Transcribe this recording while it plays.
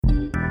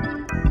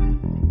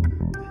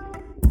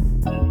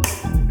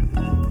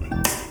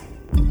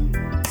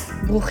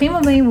ברוכים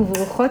הבאים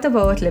וברוכות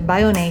הבאות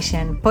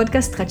לביוניישן,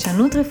 פודקאסט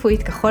חדשנות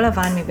רפואית כחול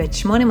לבן מבית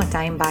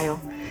 8200 ביו.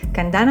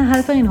 כאן דנה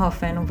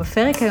הלפרין-הופן,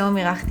 ובפרק היום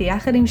אירחתי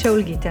יחד עם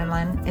שאול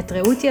גיטלמן את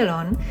רעות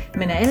ילון,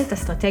 מנהלת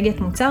אסטרטגיית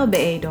מוצר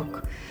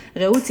בaidoc.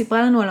 רעות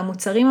סיפרה לנו על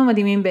המוצרים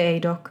המדהימים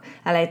בaidoc,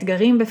 על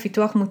האתגרים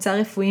בפיתוח מוצר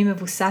רפואי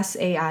מבוסס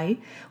AI,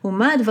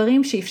 ומה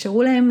הדברים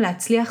שאפשרו להם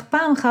להצליח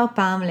פעם אחר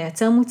פעם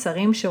לייצר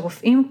מוצרים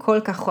שרופאים כל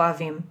כך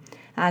אוהבים.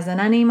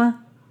 האזנה נעימה.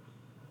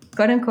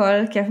 קודם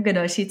כל, כיף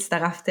גדול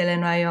שהצטרפת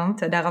אלינו היום,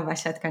 תודה רבה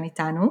שאת כאן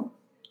איתנו.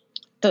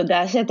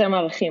 תודה שאתם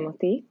מארחים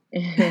אותי.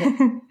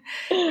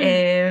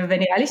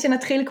 ונראה לי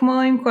שנתחיל כמו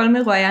עם כל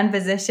מרואיין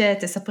בזה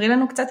שתספרי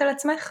לנו קצת על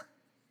עצמך.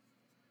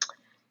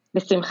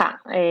 בשמחה.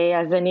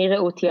 אז אני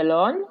רעות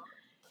ילון,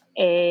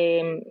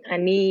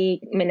 אני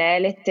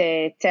מנהלת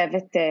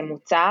צוות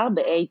מוצר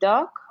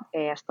בaidoc,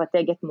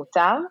 אסטרטגיית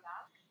מוצר.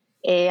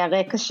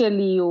 הרקע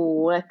שלי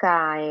הוא רקע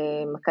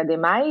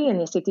אקדמאי,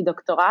 אני עשיתי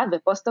דוקטורט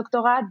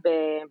ופוסט-דוקטורט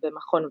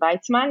במכון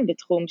ויצמן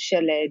בתחום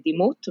של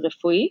דימות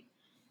רפואי,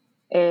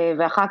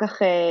 ואחר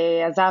כך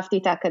עזבתי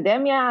את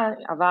האקדמיה,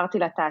 עברתי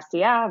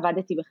לתעשייה,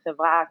 עבדתי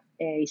בחברה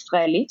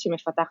ישראלית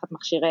שמפתחת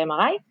מכשירי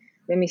MRI,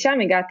 ומשם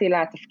הגעתי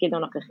לתפקיד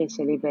הנוכחי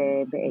שלי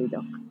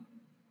בaidoc.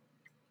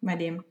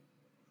 מדהים.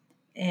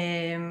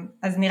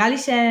 אז נראה לי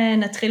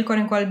שנתחיל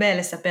קודם כל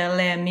בלספר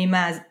למי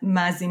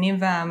מאזינים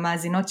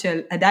והמאזינות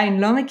שעדיין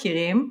לא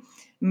מכירים,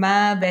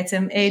 מה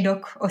בעצם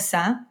aidoc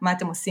עושה, מה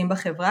אתם עושים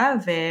בחברה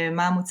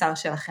ומה המוצר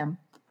שלכם.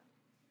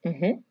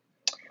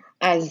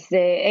 אז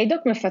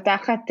aidoc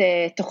מפתחת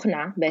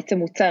תוכנה, בעצם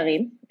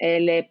מוצרים,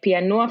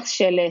 לפענוח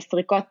של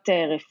סריקות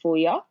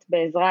רפואיות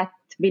בעזרת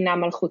בינה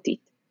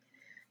מלאכותית.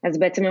 אז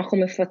בעצם אנחנו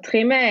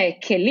מפתחים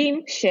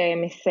כלים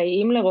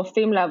שמסייעים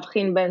לרופאים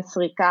להבחין בין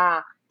סריקה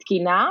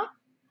תקינה,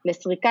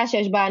 לסריקה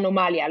שיש בה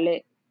אנומליה,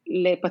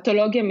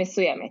 לפתולוגיה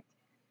מסוימת.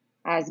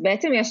 אז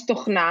בעצם יש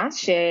תוכנה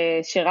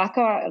שרק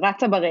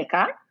רצה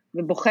ברקע,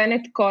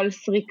 ובוחנת כל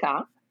סריקה,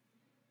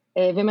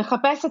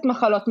 ומחפשת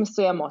מחלות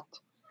מסוימות.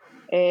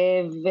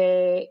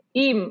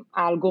 ואם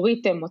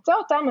האלגוריתם מוצא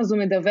אותם, אז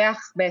הוא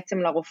מדווח בעצם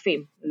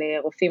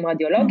לרופאים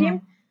רדיולוגים,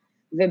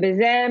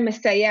 ובזה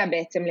מסייע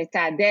בעצם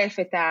לתעדף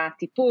את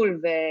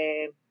הטיפול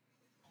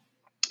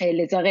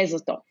ולזרז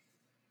אותו.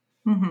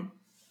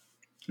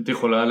 את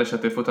יכולה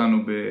לשתף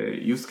אותנו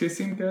ב-use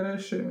cases כאלה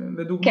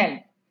לדוגמה? כן,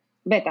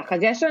 בטח.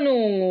 אז יש לנו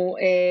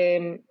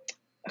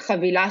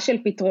חבילה של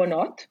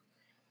פתרונות,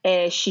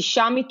 6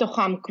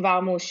 מתוכם כבר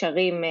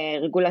מאושרים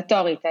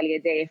רגולטורית על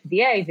ידי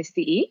FDA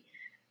ו-CE,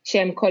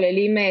 שהם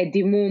כוללים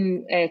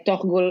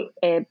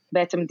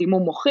בעצם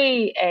דימום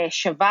מוחי,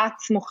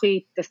 שבץ מוחי,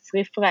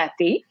 תסריף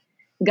ריאתי,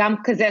 גם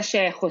כזה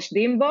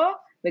שחושדים בו,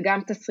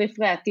 וגם תסריף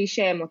ריאתי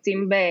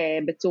שמוצאים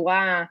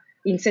בצורה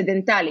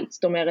אינסידנטלית,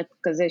 זאת אומרת,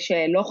 כזה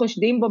שלא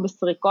חושדים בו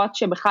בסריקות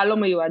שבכלל לא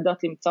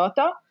מיועדות למצוא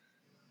אותו,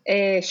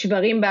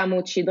 שברים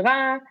בעמוד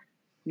שדרה,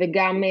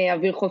 וגם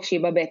אוויר חופשי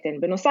בבטן.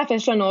 בנוסף,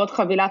 יש לנו עוד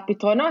חבילת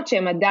פתרונות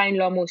שהם עדיין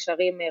לא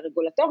מאושרים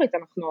רגולטורית,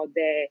 אנחנו עוד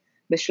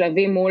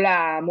בשלבים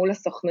מול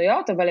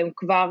הסוכנויות, אבל הם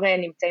כבר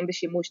נמצאים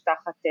בשימוש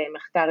תחת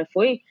מחקר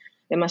רפואי,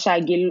 למשל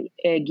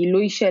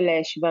גילוי של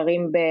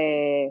שברים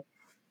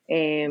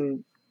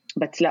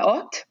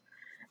בצלעות,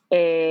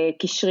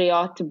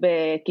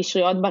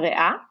 קשריות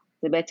בריאה,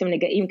 זה בעצם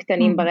נגעים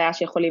קטנים בריאה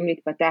שיכולים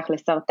להתפתח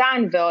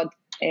לסרטן,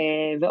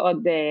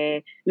 ועוד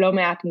לא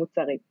מעט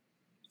מוצרים.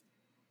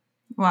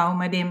 וואו,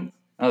 מדהים.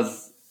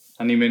 אז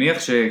אני מניח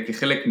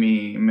שכחלק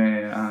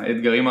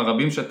מהאתגרים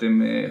הרבים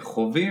שאתם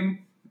חווים,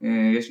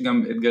 יש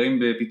גם אתגרים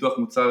בפיתוח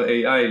מוצר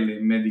AI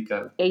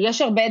למדיקל.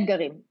 יש הרבה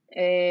אתגרים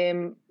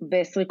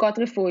בסריקות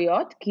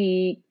רפואיות,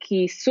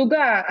 כי סוג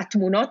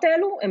התמונות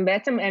האלו הם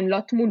בעצם הם לא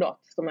תמונות,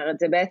 זאת אומרת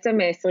זה בעצם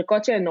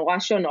סריקות שהן נורא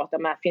שונות,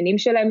 המאפיינים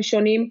שלהם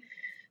שונים,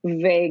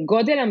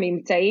 וגודל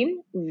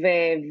הממצאים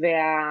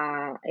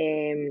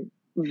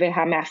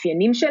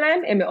והמאפיינים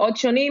שלהם הם מאוד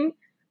שונים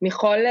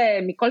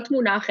מכל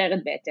תמונה אחרת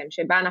בעצם,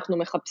 שבה אנחנו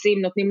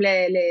מחפשים, נותנים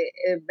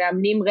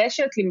מאמנים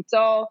רשת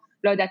למצוא,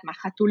 לא יודעת מה,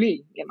 חתולים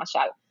למשל.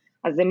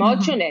 אז זה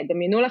מאוד שונה,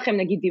 דמיינו לכם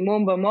נגיד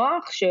דימום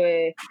במוח,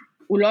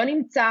 שהוא לא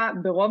נמצא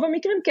ברוב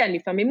המקרים, כן,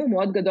 לפעמים הוא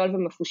מאוד גדול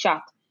ומפושט,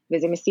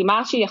 וזו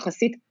משימה שהיא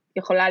יחסית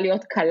יכולה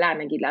להיות קלה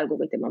נגיד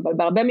לאלגוריתם, אבל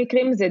בהרבה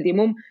מקרים זה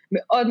דימום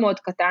מאוד מאוד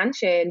קטן,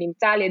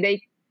 שנמצא על ידי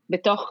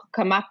בתוך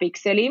כמה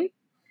פיקסלים,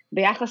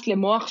 ביחס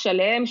למוח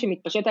שלם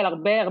שמתפשט על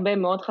הרבה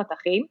מאוד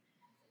חתכים,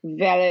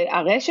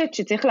 והרשת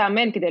שצריך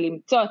לאמן כדי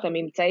למצוא את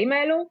הממצאים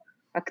האלו,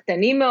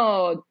 הקטנים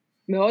מאוד,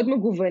 מאוד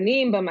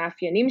מגוונים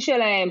במאפיינים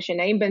שלהם,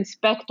 שנעים בין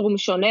ספקטרום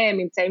שונה,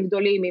 ממצאים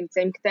גדולים,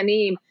 ממצאים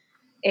קטנים,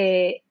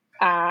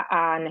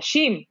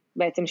 האנשים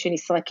בעצם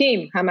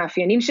שנסרקים,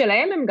 המאפיינים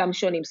שלהם הם גם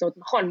שונים, זאת אומרת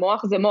נכון,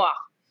 מוח זה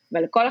מוח,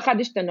 אבל לכל אחד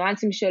יש את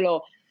הנואנסים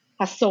שלו,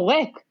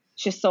 הסורק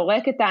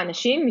שסורק את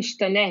האנשים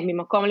משתנה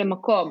ממקום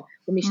למקום,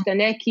 הוא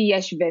משתנה כי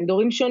יש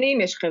ונדורים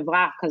שונים, יש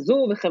חברה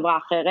כזו וחברה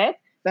אחרת,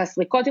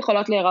 והסריקות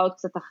יכולות להיראות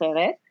קצת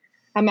אחרת,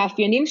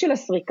 המאפיינים של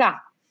הסריקה,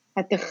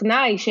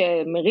 הטכנאי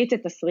שמריץ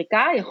את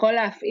הסריקה יכול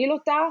להפעיל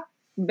אותה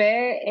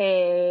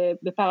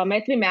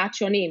בפרמטרים מעט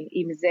שונים,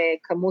 אם זה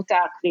כמות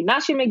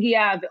הקרינה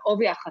שמגיעה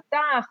ועובי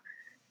החתך,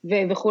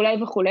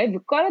 וכולי וכולי,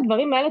 וכל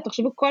הדברים האלה,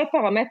 תחשבו, כל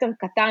פרמטר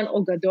קטן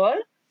או גדול,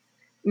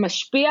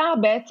 משפיע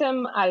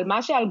בעצם על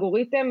מה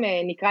שהאלגוריתם,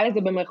 נקרא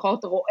לזה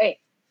במרכאות רואה,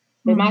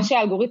 ומה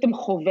שהאלגוריתם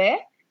חווה,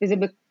 וזה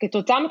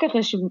כתוצאה מכך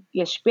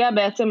ישפיע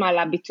בעצם על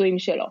הביצועים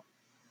שלו.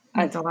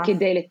 אז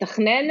כדי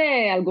לתכנן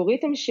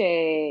אלגוריתם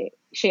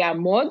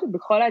שיעמוד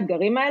בכל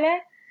האתגרים האלה,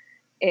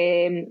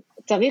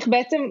 צריך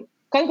בעצם,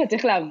 קודם כל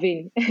צריך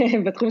להבין,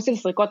 בתחום של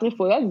סריקות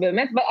רפואיות,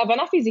 באמת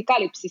הבנה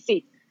פיזיקלית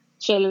בסיסית,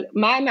 של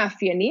מה הם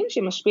מאפיינים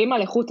שמשפיעים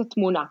על איכות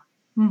התמונה,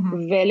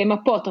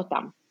 ולמפות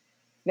אותם.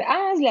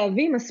 ואז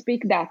להביא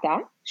מספיק דאטה,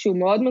 שהוא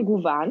מאוד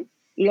מגוון,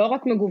 לא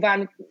רק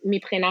מגוון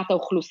מבחינת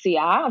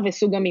האוכלוסייה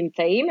וסוג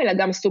הממצאים, אלא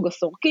גם סוג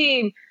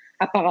הסורקים,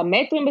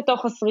 הפרמטרים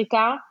בתוך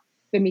הסריקה,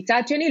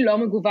 ומצד שני לא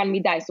מגוון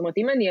מדי. זאת אומרת,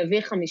 אם אני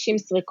אביא 50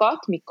 סריקות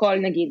מכל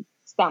נגיד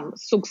סתם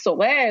סוג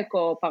סורק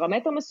או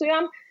פרמטר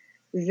מסוים,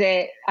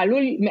 זה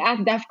עלול מעט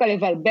דווקא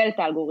לבלבל את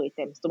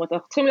האלגוריתם. זאת אומרת,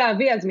 אנחנו צריכים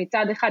להביא אז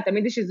מצד אחד,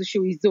 תמיד יש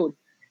איזשהו איזון,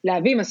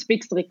 להביא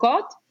מספיק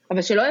סריקות,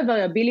 אבל שלא יהיה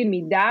וריאבילי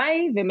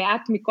מדי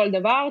ומעט מכל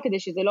דבר, כדי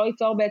שזה לא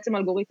ייצור בעצם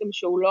אלגוריתם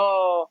שהוא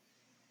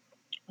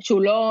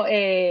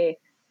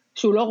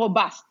לא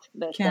רובסט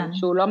בעצם, כן.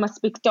 שהוא לא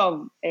מספיק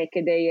טוב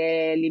כדי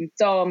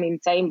למצוא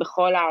ממצאים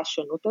בכל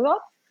השונות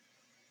הזאת.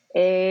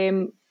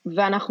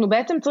 ואנחנו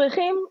בעצם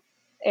צריכים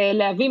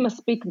להביא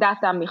מספיק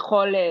דאטה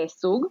מכל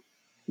סוג,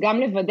 גם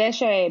לוודא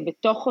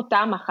שבתוך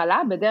אותה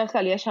מחלה, בדרך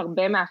כלל יש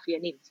הרבה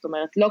מאפיינים, זאת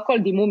אומרת, לא כל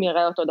דימום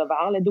יראה אותו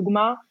דבר,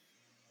 לדוגמה,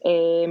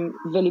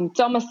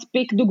 ולמצוא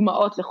מספיק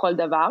דוגמאות לכל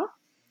דבר.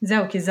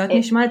 זהו, כי זאת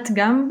נשמעת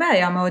גם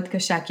בעיה מאוד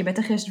קשה, כי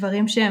בטח יש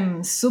דברים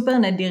שהם סופר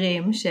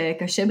נדירים,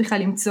 שקשה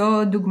בכלל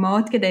למצוא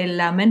דוגמאות כדי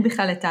לאמן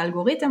בכלל את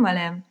האלגוריתם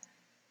עליהם.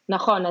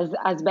 נכון,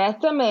 אז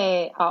בעצם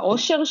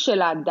העושר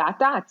של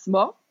הדאטה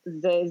עצמו,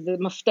 זה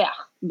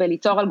מפתח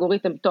בליצור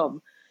אלגוריתם טוב.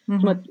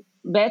 זאת אומרת,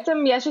 בעצם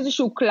יש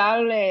איזשהו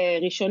כלל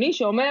ראשוני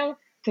שאומר,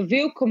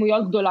 תביאו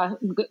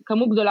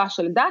כמות גדולה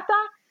של דאטה,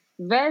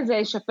 וזה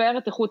ישפר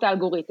את איכות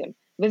האלגוריתם.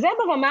 וזה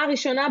ברמה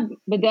הראשונה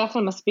בדרך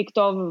כלל מספיק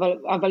טוב,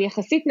 אבל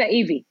יחסית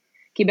נאיבי.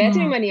 כי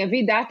בעצם אם אני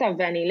אביא דאטה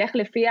ואני אלך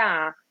לפי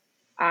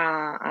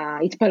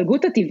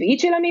ההתפלגות הטבעית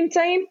של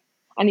הממצאים,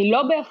 אני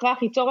לא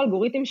בהכרח ייצור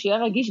אלגוריתם שיהיה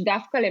רגיש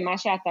דווקא למה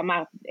שאת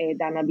אמרת,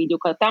 דנה,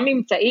 בדיוק. אותם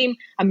ממצאים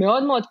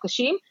המאוד מאוד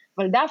קשים,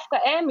 אבל דווקא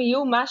הם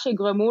יהיו מה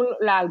שיגרמו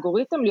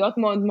לאלגוריתם להיות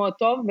מאוד מאוד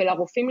טוב,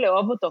 ולרופאים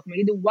לאהוב אותו,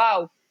 ויגידו,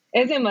 וואו,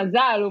 איזה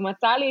מזל, הוא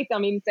מצא לי את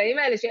הממצאים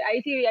האלה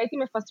שהייתי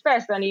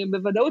מפספס, אני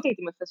בוודאות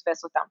הייתי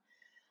מפספס אותם.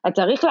 אז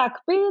צריך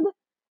להקפיד,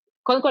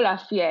 קודם כל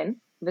לאפיין,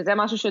 וזה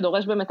משהו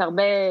שדורש באמת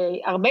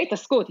הרבה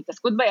התעסקות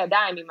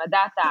בידיים עם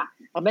הדאטה,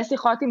 הרבה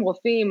שיחות עם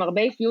רופאים,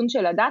 הרבה אפיון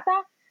של הדאטה,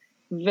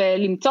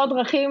 ולמצוא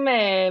דרכים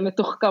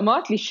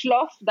מתוחכמות,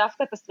 לשלוף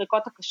דווקא את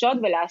הסריקות הקשות,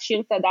 ולהשאיר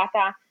את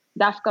הדאטה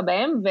דווקא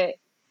בהם,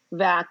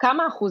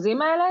 וכמה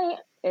אחוזים האלה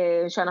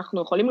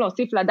שאנחנו יכולים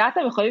להוסיף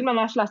לדאטה, יכולים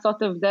ממש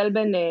לעשות הבדל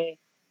בין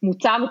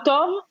מוצר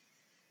טוב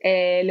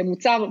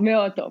למוצר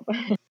מאוד טוב.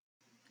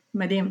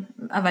 מדהים,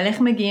 אבל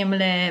איך מגיעים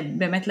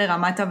באמת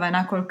לרמת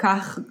הבנה כל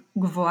כך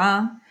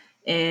גבוהה,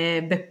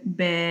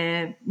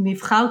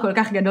 במבחר כל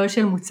כך גדול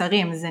של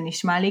מוצרים? זה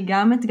נשמע לי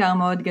גם אתגר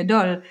מאוד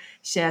גדול,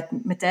 שאת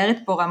מתארת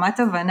פה רמת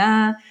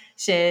הבנה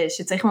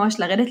שצריך ממש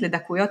לרדת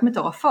לדקויות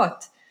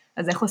מטורפות,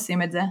 אז איך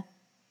עושים את זה?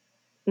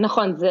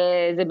 נכון,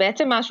 זה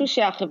בעצם משהו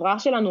שהחברה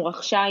שלנו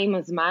רכשה עם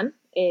הזמן,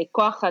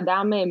 כוח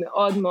אדם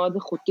מאוד מאוד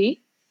איכותי,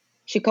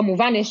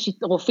 שכמובן יש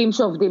רופאים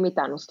שעובדים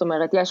איתנו, זאת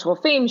אומרת, יש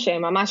רופאים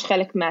שהם ממש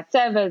חלק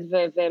מהצוות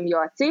והם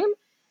יועצים,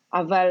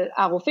 אבל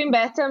הרופאים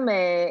בעצם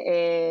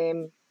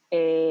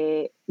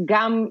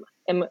גם,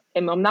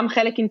 הם אמנם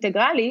חלק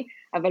אינטגרלי,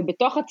 אבל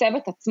בתוך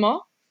הצוות עצמו,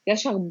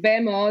 יש הרבה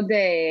מאוד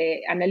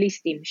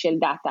אנליסטים של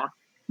דאטה,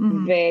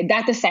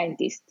 ודאטה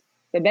סיינטיסט,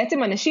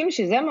 ובעצם אנשים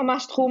שזה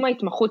ממש תחום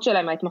ההתמחות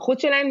שלהם, ההתמחות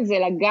שלהם זה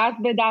לגעת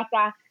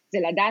בדאטה, זה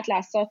לדעת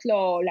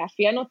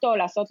לאפיין אותו,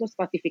 לעשות לו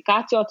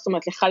סטרטיפיקציות, זאת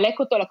אומרת, לחלק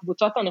אותו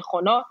לקבוצות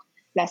הנכונות,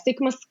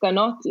 להסיק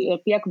מסקנות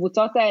לפי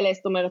הקבוצות האלה,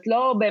 זאת אומרת,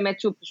 לא באמת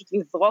שהוא פשוט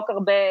לזרוק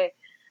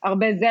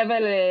הרבה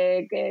זבל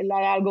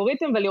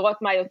לאלגוריתם ולראות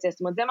מה יוצא,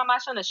 זאת אומרת, זה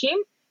ממש אנשים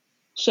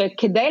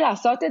שכדי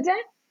לעשות את זה,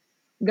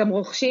 גם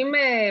רוכשים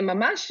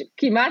ממש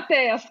כמעט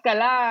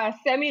השכלה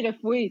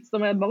סמי-רפואית, זאת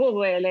אומרת,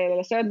 ברור,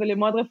 לשבת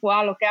וללמוד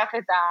רפואה לוקח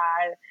את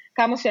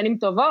כמה שנים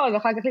טובות,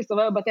 ואחר כך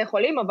להסתובב בבתי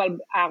חולים, אבל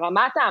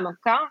הרמת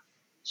העמקה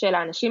של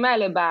האנשים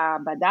האלה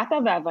בדאטה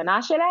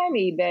וההבנה שלהם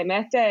היא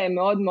באמת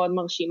מאוד מאוד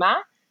מרשימה,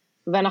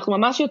 ואנחנו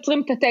ממש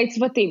יוצרים תתי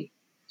צוותים,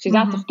 שזה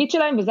התפקיד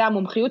שלהם וזה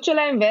המומחיות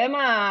שלהם, והם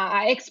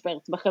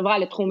האקספרט בחברה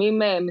לתחומים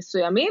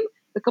מסוימים,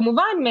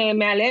 וכמובן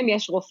מעליהם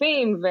יש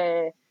רופאים,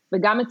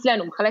 וגם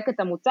אצלנו מחלקת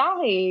המוצר,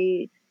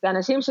 זה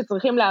אנשים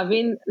שצריכים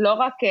להבין לא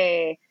רק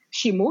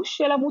שימוש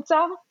של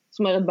המוצר, זאת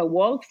אומרת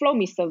ב-workflow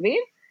מסביב,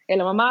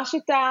 אלא ממש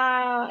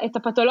את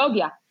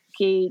הפתולוגיה,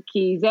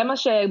 כי זה מה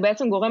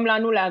שבעצם גורם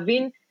לנו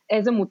להבין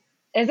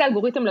איזה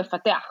אלגוריתם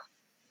לפתח.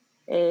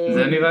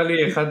 זה נראה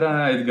לי אחד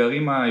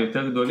האתגרים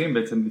היותר גדולים,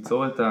 בעצם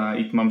ליצור את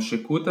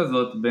ההתממשקות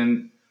הזאת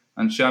בין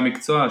אנשי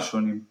המקצוע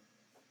השונים.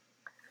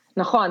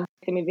 נכון,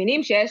 אתם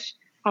מבינים שיש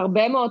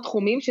הרבה מאוד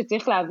תחומים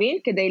שצריך להבין,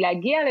 כדי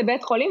להגיע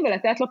לבית חולים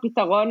ולתת לו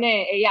פתרון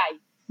AI.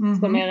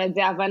 זאת אומרת,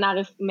 זה הבנה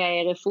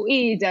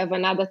רפואית, זה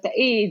הבנה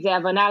דאטאית, זה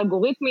הבנה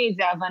אלגוריתמית,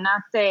 זה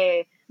הבנת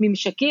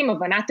ממשקים,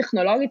 הבנה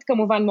טכנולוגית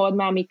כמובן מאוד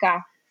מעמיקה.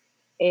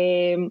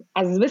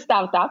 אז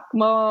בסטארט-אפ,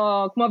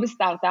 כמו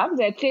בסטארט-אפ,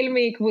 זה התחיל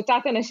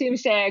מקבוצת אנשים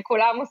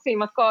שכולם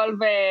עושים הכל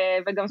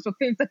וגם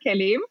שופים את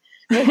הכלים,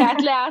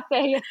 ולאט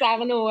לאט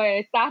יצרנו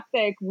תת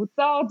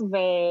קבוצות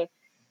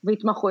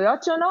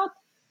והתמחויות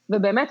שונות,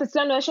 ובאמת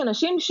אצלנו יש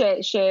אנשים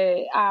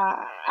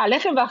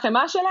שהלחם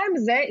והחמה שלהם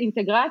זה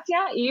אינטגרציה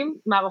עם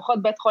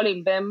מערכות בית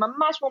חולים, והם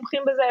ממש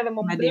מומחים בזה, והם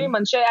מומחים עם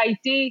אנשי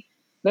IT,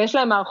 ויש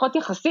להם מערכות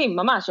יחסים,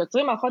 ממש,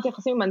 יוצרים מערכות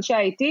יחסים עם אנשי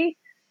IT,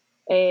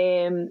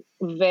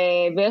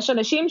 ויש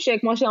אנשים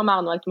שכמו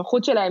שאמרנו,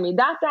 ההתמחות שלהם היא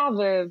דאטה,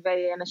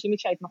 ואנשים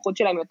שההתמחות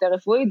שלהם יותר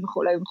רפואית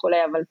וכולי וכולי,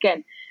 אבל כן,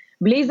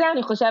 בלי זה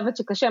אני חושבת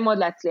שקשה מאוד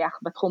להצליח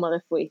בתחום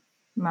הרפואי.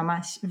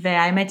 ממש,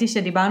 והאמת היא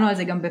שדיברנו על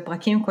זה גם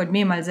בפרקים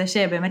קודמים, על זה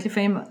שבאמת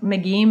לפעמים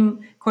מגיעים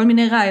כל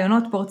מיני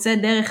רעיונות פורצי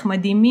דרך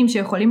מדהימים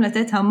שיכולים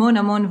לתת המון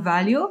המון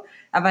value,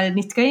 אבל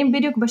נתקעים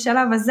בדיוק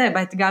בשלב הזה,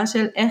 באתגר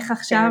של איך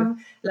עכשיו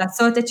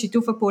לעשות את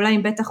שיתוף הפעולה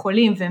עם בית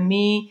החולים,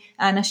 ומי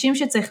האנשים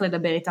שצריך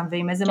לדבר איתם,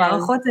 ועם איזה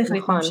מערכות צריך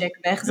להתממשק,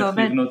 ואיך זה עובד.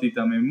 איך לבנות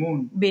איתם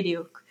אמון.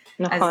 בדיוק.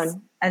 נכון.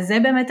 אז זה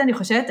באמת אני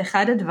חושבת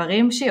אחד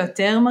הדברים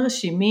שיותר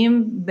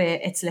מרשימים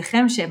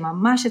אצלכם,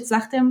 שממש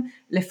הצלחתם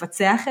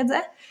לפצח את זה,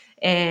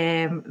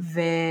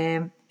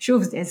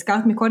 ושוב,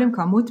 הזכרת מקודם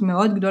כמות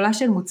מאוד גדולה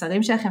של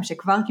מוצרים שלכם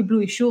שכבר קיבלו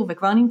אישור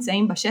וכבר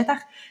נמצאים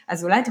בשטח,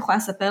 אז אולי את יכולה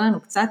לספר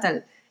לנו קצת על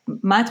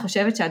מה את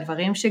חושבת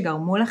שהדברים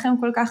שגרמו לכם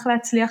כל כך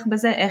להצליח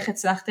בזה, איך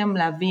הצלחתם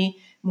להביא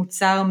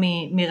מוצר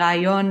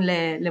מרעיון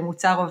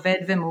למוצר עובד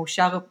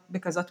ומאושר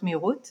בכזאת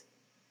מהירות?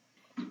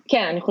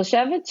 כן, אני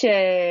חושבת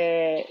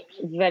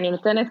ואני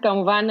נותנת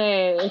כמובן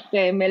את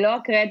מלוא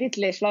הקרדיט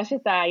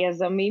לשלושת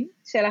היזמים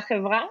של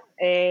החברה,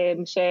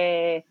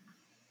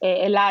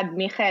 אלעד,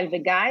 מיכאל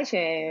וגיא,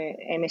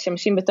 שהם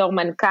משמשים בתור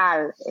מנכ"ל,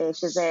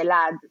 שזה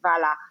אלעד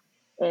והלך,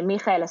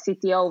 מיכאל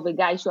ה-CTO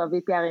וגיא שהוא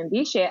ה-VP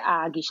R&D,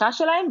 שהגישה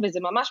שלהם, וזה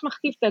ממש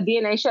מכתיב את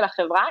ה-DNA של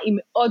החברה, היא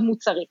מאוד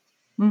מוצרית,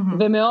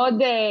 ומאוד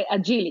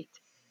אג'ילית,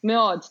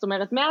 מאוד, זאת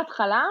אומרת,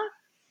 מההתחלה,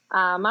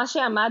 מה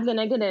שעמד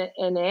לנגד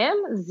עיניהם,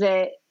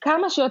 זה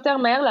כמה שיותר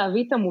מהר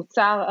להביא את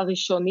המוצר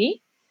הראשוני,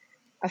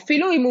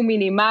 אפילו אם הוא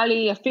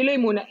מינימלי, אפילו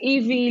אם הוא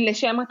נאיבי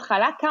לשם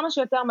התחלה, כמה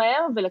שיותר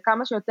מהר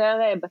ולכמה שיותר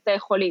בתי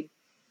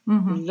חולים.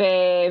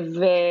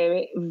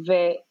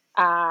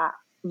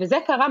 וזה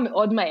קרה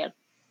מאוד מהר,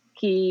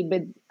 כי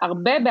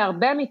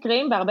בהרבה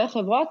מקרים, בהרבה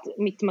חברות,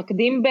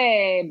 מתמקדים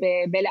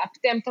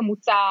בלאפטם את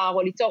המוצר,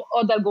 או ליצור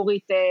עוד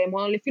אלגוריתם, או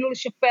אפילו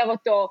לשפר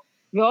אותו,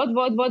 ועוד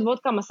ועוד ועוד ועוד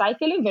כמה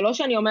סייקלים, ולא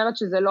שאני אומרת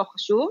שזה לא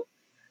חשוב,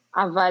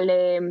 אבל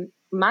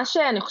מה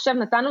שאני חושב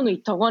נתן לנו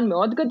יתרון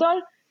מאוד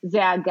גדול,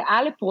 זה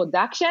ההגעה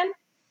לפרודקשן,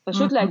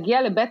 פשוט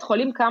להגיע לבית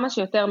חולים כמה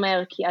שיותר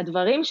מהר, כי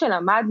הדברים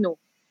שלמדנו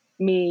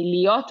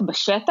מלהיות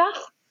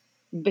בשטח,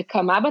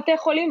 בכמה בתי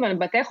חולים,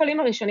 ובתי חולים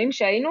הראשונים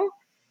שהיינו,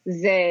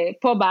 זה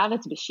פה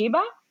בארץ בשיבה,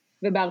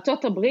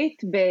 ובארצות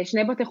הברית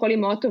בשני בתי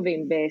חולים מאוד טובים,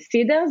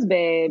 בסידרס,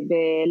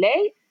 ב-LA,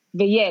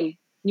 וייל,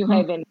 ניו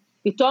הבן.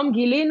 פתאום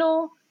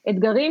גילינו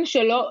אתגרים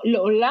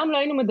שלעולם לא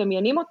היינו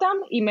מדמיינים אותם,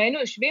 אם היינו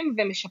יושבים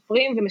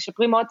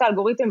ומשפרים עוד את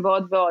האלגוריתם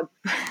ועוד ועוד.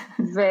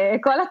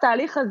 וכל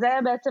התהליך הזה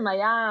בעצם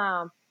היה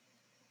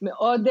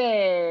מאוד,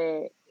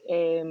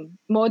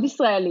 מאוד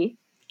ישראלי,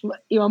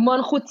 עם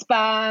המון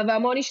חוצפה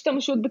והמון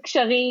השתמשות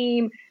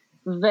בקשרים,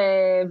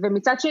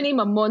 ומצד שני עם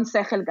המון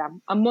שכל גם,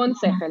 המון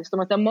שכל, זאת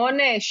אומרת המון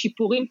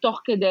שיפורים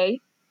תוך כדי,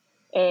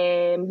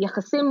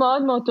 יחסים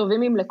מאוד מאוד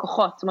טובים עם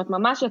לקוחות, זאת אומרת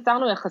ממש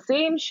יצרנו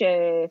יחסים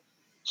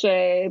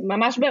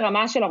שממש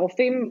ברמה של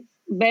הרופאים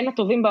בין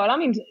הטובים בעולם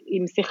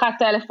עם שיחת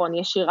טלפון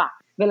ישירה,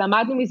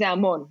 ולמדנו מזה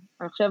המון.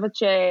 אני חושבת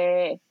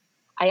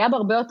שהיה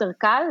הרבה יותר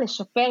קל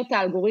לשפר את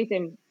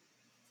האלגוריתם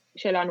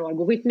שלנו,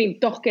 אלגוריתמים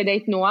תוך כדי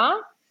תנועה,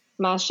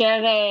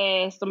 מאשר,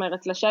 זאת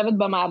אומרת, לשבת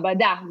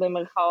במעבדה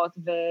במרכאות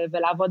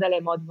ולעבוד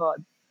עליהם עוד ועוד.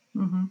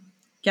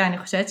 כן, אני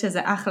חושבת שזה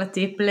אחלה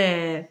טיפ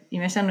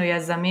אם יש לנו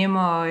יזמים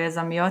או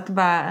יזמיות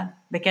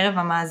בקרב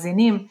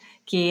המאזינים,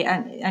 כי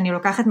אני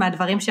לוקחת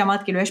מהדברים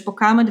שאמרת, כאילו יש פה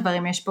כמה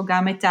דברים, יש פה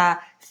גם את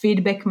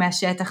הפידבק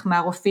מהשטח,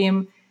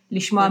 מהרופאים,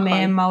 לשמוע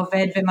מהם מה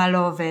עובד ומה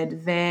לא עובד,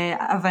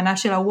 והבנה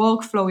של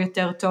ה-workflow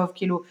יותר טוב,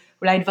 כאילו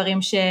אולי דברים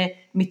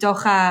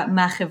שמתוך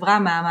מהחברה,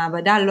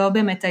 מהמעבדה, לא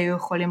באמת היו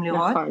יכולים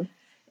לראות. נכון.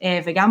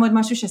 וגם עוד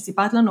משהו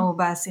שסיפרת לנו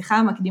בשיחה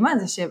המקדימה,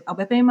 זה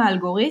שהרבה פעמים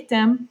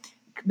האלגוריתם,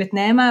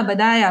 בתנאי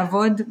מעבדה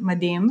יעבוד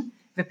מדהים,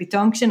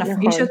 ופתאום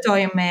כשנפגיש אותו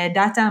עם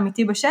דאטה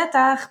אמיתי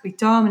בשטח,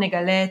 פתאום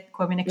נגלה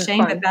כל מיני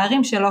קשיים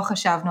ופערים שלא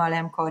חשבנו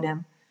עליהם קודם.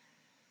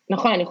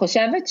 נכון, אני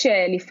חושבת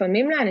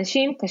שלפעמים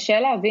לאנשים קשה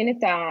להבין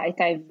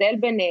את ההבדל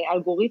בין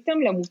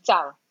אלגוריתם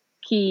למוצר,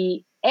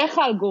 כי איך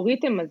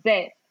האלגוריתם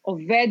הזה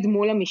עובד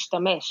מול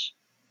המשתמש,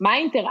 מה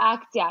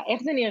האינטראקציה,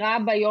 איך זה נראה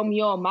ביום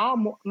יום,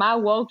 מה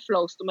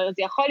ה-workflow, זאת אומרת,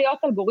 זה יכול להיות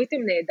אלגוריתם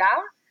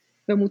נהדר,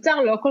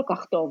 ומוצר לא כל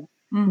כך טוב,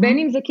 בין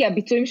אם זה כי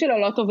הביצועים שלו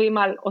לא טובים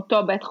על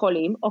אותו בית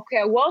חולים, או כי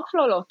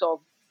ה-workflow לא טוב,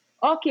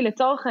 או כי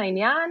לצורך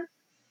העניין,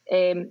 95%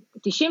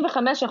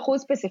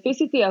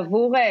 ספציפיסיטי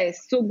עבור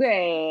סוג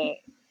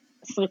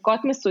סריקות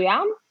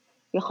מסוים,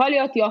 יכול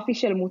להיות יופי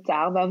של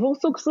מוצר, ועבור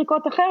סוג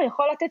סריקות אחר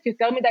יכול לתת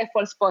יותר מדי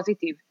false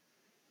positive.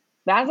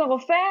 ואז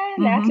הרופא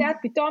לאט לאט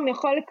פתאום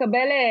יכול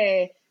לקבל,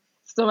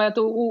 זאת אומרת,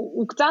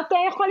 הוא קצת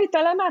יכול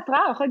להתעלם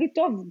מההתראה, הוא יכול להגיד,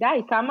 טוב,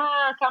 די,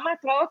 כמה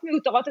התראות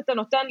מיותרות אתה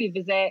נותן לי,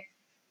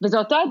 וזה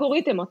אותו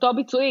אלגוריתם, אותו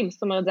ביצועים,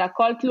 זאת אומרת, זה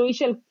הכל תלוי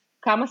של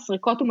כמה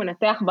סריקות הוא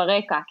מנתח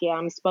ברקע, כי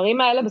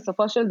המספרים האלה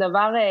בסופו של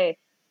דבר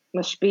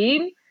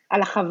משפיעים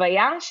על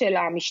החוויה של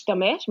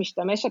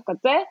משתמש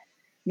הקצה,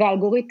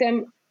 והאלגוריתם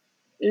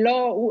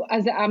לא,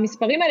 אז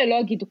המספרים האלה לא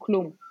יגידו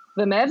כלום.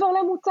 ומעבר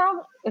למוצר,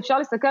 אפשר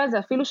להסתכל על זה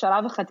אפילו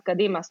שלב אחד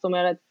קדימה, זאת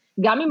אומרת,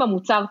 גם אם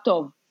המוצר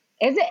טוב,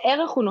 איזה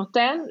ערך הוא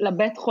נותן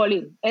לבית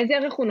חולים, איזה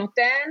ערך הוא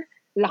נותן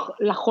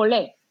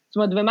לחולה, זאת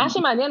אומרת, ומה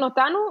שמעניין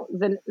אותנו,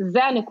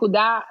 זה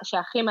הנקודה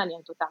שהכי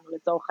מעניינת אותנו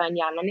לצורך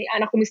העניין,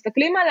 אנחנו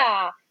מסתכלים על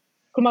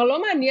כלומר,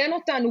 לא מעניין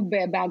אותנו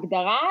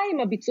בהגדרה, אם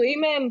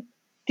הביצועים הם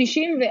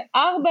 94.5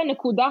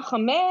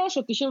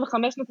 או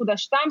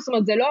 95.2, זאת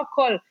אומרת, זה לא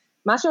הכל,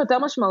 מה שיותר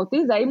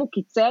משמעותי זה האם הוא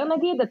קיצר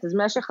נגיד את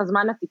משך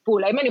הזמן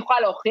הטיפול, האם אני יכולה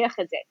להוכיח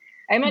את זה,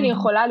 האם אני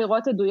יכולה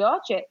לראות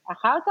עדויות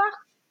שאחר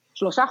כך,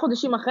 3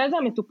 חודשים אחרי זה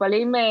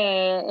המטופלים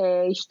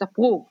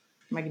השתפרו.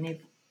 מגניב.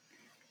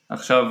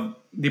 עכשיו,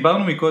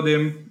 דיברנו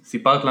מקודם,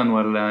 סיפרת לנו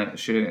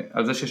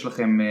על זה שיש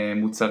לכם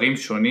מוצרים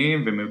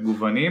שונים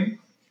ומגוונים,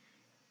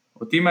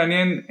 אותי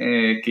מעניין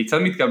כיצד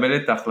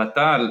מתקבלת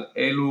ההחלטה על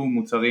אילו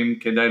מוצרים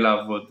כדאי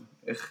לעבוד,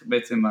 איך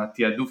בעצם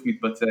התיעדוף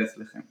מתבצע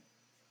אצלכם?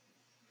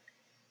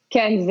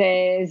 כן,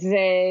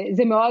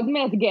 זה מאוד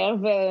מאתגר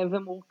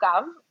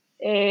ומורכב,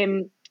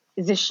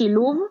 זה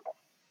שילוב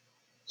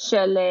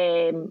של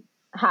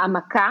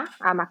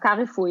העמקה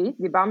רפואית,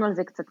 דיברנו על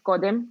זה קצת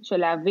קודם, של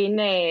להבין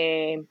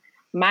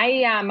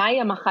מהי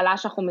המחלה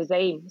שאנחנו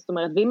מזהים, זאת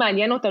אומרת, ואם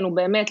מעניין אותנו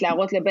באמת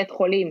להראות לבית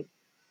חולים,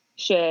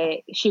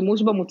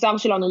 ששימוש במוצר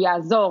שלנו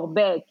יעזור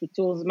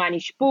בקיצור זמן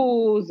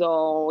אשפוז,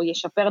 או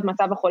ישפר את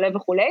מצב החולה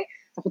וכו',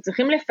 אנחנו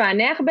צריכים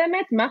לפענח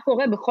באמת מה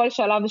קורה בכל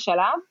שלב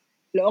ושלב,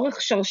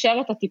 לאורך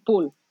שרשרת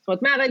הטיפול, זאת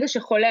אומרת, מהרגע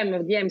שחולה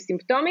מגיע עם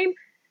סימפטומים,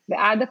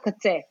 ועד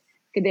הקצה,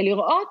 כדי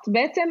לראות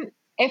בעצם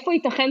איפה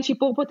ייתכן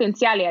שיפור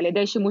פוטנציאלי על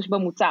ידי שימוש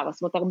במוצר,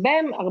 זאת אומרת,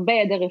 הרבה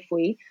ידע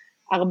רפואי,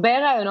 הרבה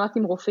רעיונות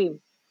עם רופאים,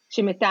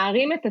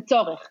 שמתארים את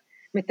הצורך,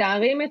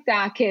 מתארים את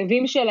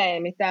הכאבים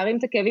שלהם, מתארים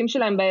את הכאבים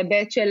שלהם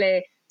בהיבט של,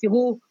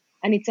 תראו,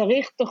 אני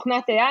צריך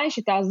תוכנת AI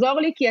שתעזור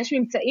לי, כי יש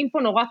ממצאים פה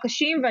נורא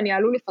קשים, ואני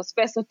עלול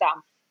לפספס אותם,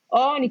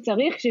 או אני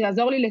צריך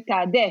שיעזור לי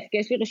לתעדף, כי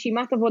יש לי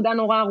רשימת עבודה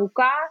נורא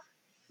ארוכה,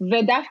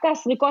 ודווקא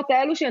הסריקות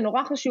האלו שהן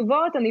נורא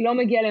חשובות, אני לא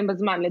מגיע להם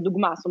בזמן,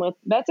 לדוגמה, זאת אומרת,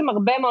 בעצם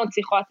הרבה מאוד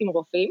שיחות עם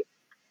רופאים.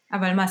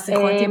 אבל מה,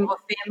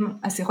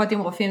 השיחות עם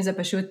רופאים זה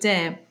פשוט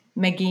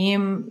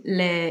מגיעים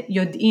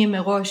ליודעים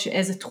מראש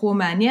איזה תחום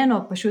מעניין, או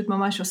פשוט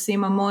ממש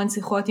עושים המון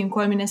שיחות עם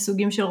כל מיני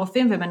סוגים של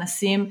רופאים,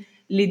 ומנסים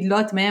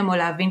לדלות מהם, או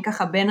להבין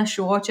ככה בין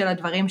השורות של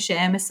הדברים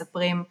שהם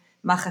מספרים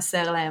מה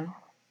חסר להם.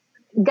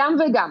 גם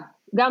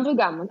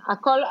וגם,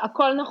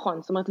 הכל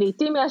נכון, זאת אומרת,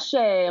 לעתים יש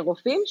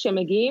רופאים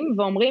שמגיעים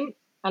ואומרים,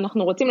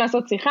 אנחנו רוצים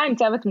לעשות שיחה עם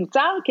צוות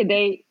מוצר,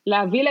 כדי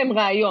להביא להם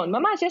רעיון,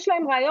 ממש יש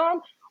להם רעיון,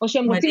 או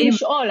שהם רוצים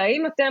לשאול,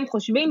 האם אתם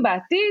חושבים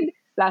בעתיד,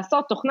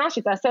 לעשות תוכנה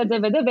שתעשה את זה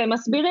וזה, והם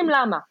מסבירים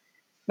למה,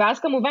 ואז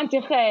כמובן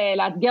צריך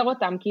לאתגר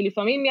אותם, כי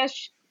לפעמים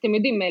יש, אתם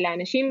יודעים,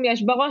 לאנשים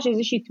יש בראש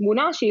איזושהי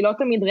תמונה, שהיא לא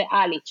תמיד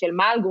ריאלית, של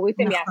מה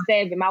האלגוריתם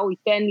יעשה, ומה הוא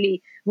ייתן לי,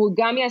 והוא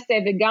גם יעשה,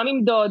 וגם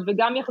ימדוד,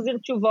 וגם יחזיר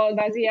תשובות,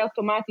 ואז יהיה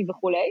אוטומטי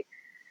וכו'.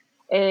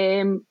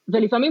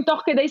 ולפעמים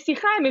תוך כדי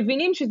שיחה הם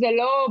מבינים שזה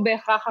לא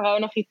בהכרח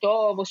הרעיון הכי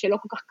טוב, או שלא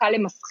כל כך קל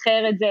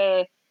למסחר את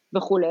זה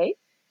וכו'.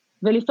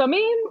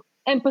 ולפעמים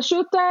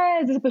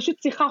זה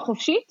פשוט שיחה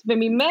חופשית,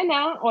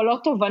 וממנה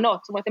עולות תובנות.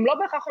 זאת אומרת, הם לא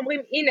בהכרח אומרים,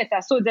 הנה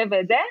תעשו את זה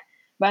ואת זה,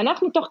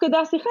 ואנחנו תוך כדי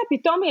השיחה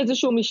פתאום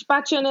איזשהו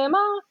משפט שנאמר,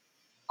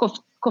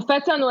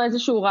 קופץ לנו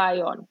איזשהו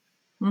רעיון.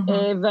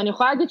 ואני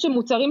יכולה להגיד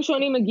שמוצרים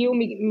שונים הגיעו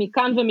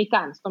מכאן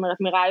ומכאן, זאת אומרת,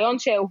 מרעיון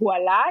שהוא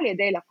עלה על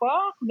ידי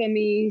לקוח,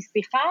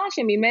 ומשיחה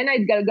שממנה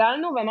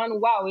התגלגלנו, ואמרנו,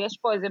 וואו, יש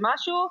פה איזה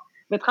משהו,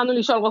 והתחלנו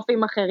לשאול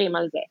רופאים אחרים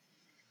על זה.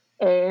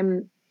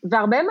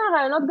 והרבה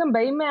מהרעיונות גם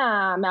באים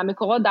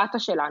מהמקורות דאטה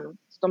שלנו,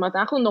 זאת אומרת,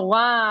 אנחנו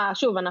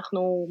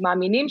אנחנו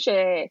מאמינים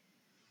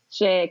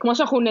שכמו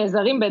שאנחנו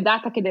נעזרים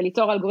בדאטה כדי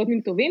ליצור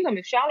אלגוריתמים טובים, גם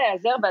אפשר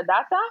להיעזר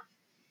בדאטה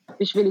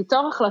בשביל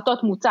ליצור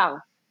החלטות מוצר.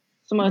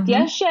 זאת אומרת,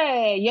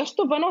 יש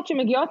תובנות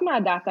שמגיעות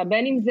מהדאטה,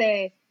 בין אם זה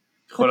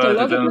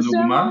פתולוגית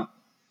מסוימה.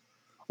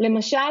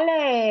 למשל,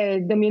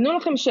 דמיינו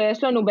לכם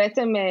שיש לנו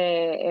בעצם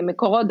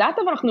מקורות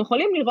דאטה, ואנחנו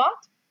יכולים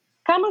לראות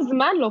כמה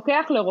זמן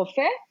לוקח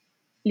לרופא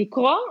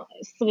לקרוא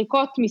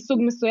סריקות מסוג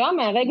מסוים,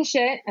 מהרגע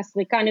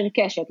שהסריקה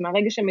נרכשת,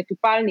 מהרגע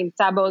שמטופל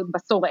נמצא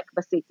בסורק,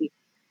 בסיטי.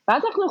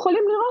 ואז אנחנו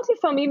יכולים לראות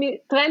לפעמים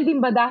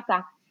טרנדים בדאטה.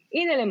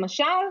 הנה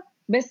למשל,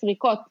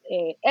 בסריקות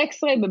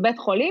אקס-ריי בבית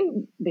חולים,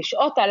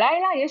 בשעות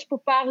הלילה יש פה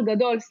פער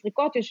גדול,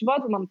 סריקות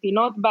יושבות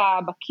וממתינות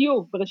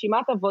בקיוב,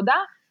 ברשימת עבודה,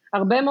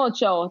 הרבה מאוד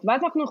שעות,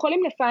 ואז אנחנו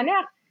יכולים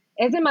לפענח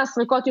איזה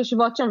מהסריקות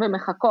יושבות שם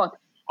ומחכות,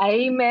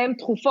 האם הן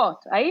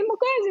תכופות, האם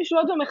זה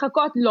יושבות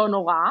ומחכות לא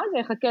נורא, זה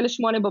יחכה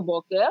ל8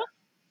 בבוקר,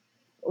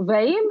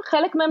 והאם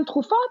חלק מהם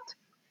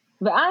דחופות,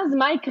 ואז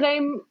מה יקרה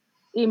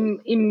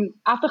אם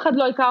אף אחד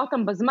לא יקרא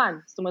אותם בזמן,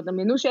 זאת אומרת,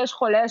 דמיינו שיש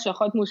חולה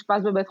שיכול להיות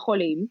מאושפז בבית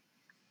חולים,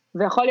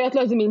 ויכול להיות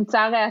לו איזה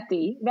ממצא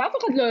ריאתי, ואף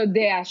אחד לא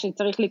יודע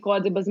שצריך לקרוא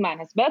את זה בזמן,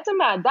 אז בעצם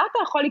מהדאטה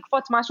יכול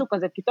לקפוץ משהו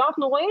כזה, פתאום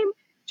אנחנו רואים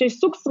שיש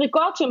סוג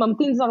סריקות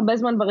שממתין זה הרבה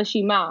זמן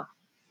ברשימה,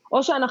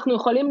 או שאנחנו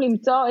יכולים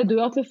למצוא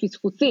עדויות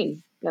לפספוסים,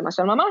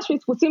 למשל ממש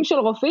פספוסים של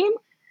רופאים,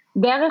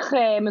 דרך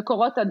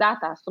מקורות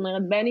הדאטה, זאת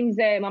אומרת בין אם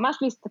זה ממש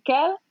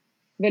להסתכל,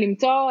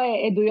 ולמצוא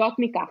עדויות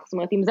מכך, זאת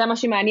אומרת אם זה מה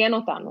שמעניין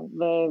אותנו,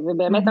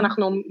 ובאמת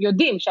אנחנו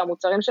יודעים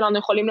שהמוצרים שלנו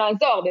יכולים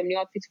לעזור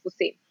במניעת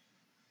פספוסים,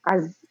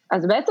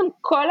 אז בעצם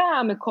כל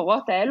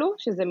המקורות האלו,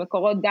 שזה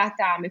מקורות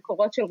דאטה,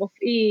 מקורות של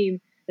רופאים,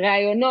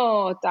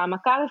 ראיונות,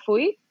 העמקה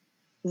רפואית,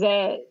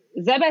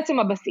 זה בעצם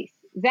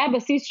הבסיס. זה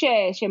הבסיס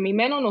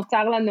שממנו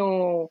נוצר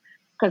לנו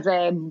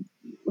כזה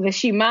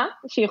רשימה,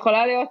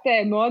 שיכולה להיות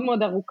מאוד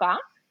מאוד ארוכה,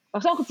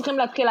 ועכשיו אנחנו צריכים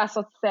להתחיל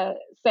לעשות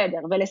סדר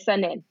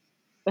ולסנן.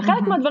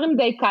 וחלק מהדברים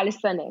די קל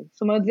לסנן,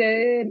 זאת אומרת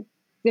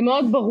זה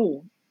מאוד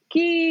ברור,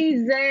 כי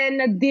זה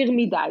נדיר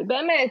מדי,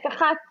 באמת,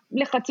 אחת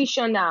לחצי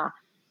שנה,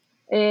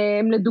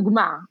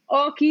 לדוגמה, או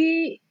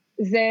כי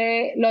זה,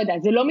 לא יודע,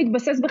 זה לא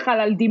מתבסס בכלל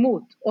על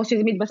דימות, או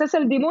שזה מתבסס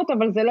על דימות,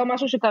 אבל זה לא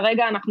משהו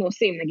שכרגע אנחנו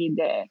עושים, נגיד,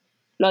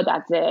 לא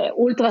יודעת, זה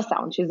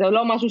אולטרסאונד, שזה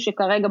לא משהו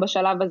שכרגע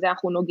בשלב הזה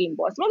אנחנו נוגעים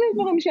בו, אז מה זה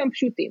דברים שהם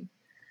פשוטים?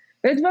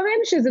 ויש דברים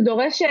שזה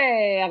דורש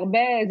הרבה,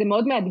 זה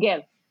מאוד מאתגר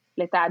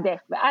לתעדף,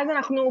 ואז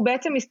אנחנו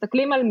בעצם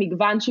מסתכלים על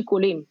מגוון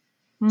שיקולים,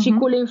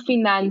 שיקולים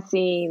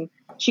פיננסיים,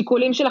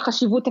 שיקולים של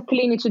החשיבות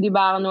הקלינית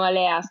שדיברנו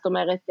עליה, זאת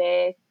אומרת,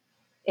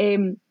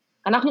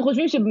 אנחנו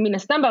חושבים שמן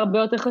הסתם בהרבה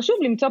יותר חשוב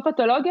למצוא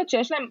פתולוגיות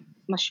שיש להן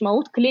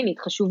משמעות קלינית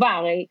חשובה,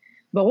 הרי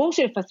ברור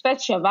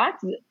שלפספס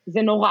שבץ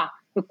זה נורא,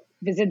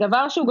 וזה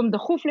דבר שהוא גם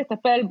דחוף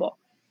לטפל בו,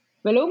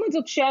 ולעומת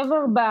זאת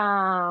שבר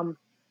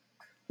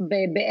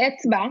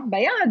באצבע,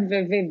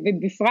 ביד,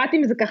 ובפרט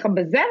אם זה ככה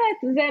בזרת,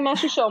 זה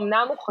משהו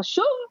שאומנם הוא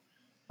חשוב,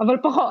 אבל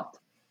פחות.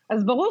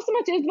 אז ברור זאת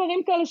אומרת שיש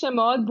דברים כאלה שהם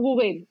מאוד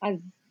ברורים,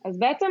 אז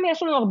בעצם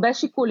יש לנו הרבה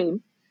שיקולים,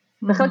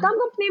 וחלקם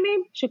גם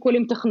פנימיים,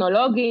 שיקולים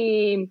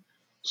טכנולוגיים,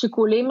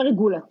 שיקולים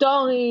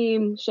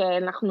רגולטוריים,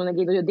 שאנחנו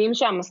נגיד יודעים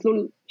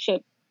שהמסלול,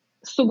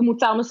 שסוג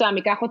מוצר מסוים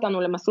ייקח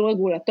אותנו למסלול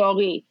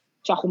רגולטורי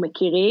שאנחנו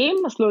מכירים,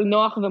 מסלול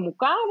נוח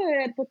ומוכר,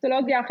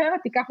 ופתולוגיה אחרת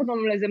תיקח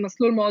אותנו לאיזה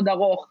מסלול מאוד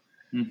ארוך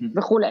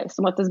וכו'. זאת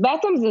אומרת, אז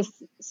בעצם זה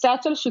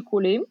סט של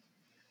שיקולים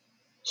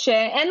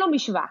שאין לו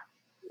משוואה,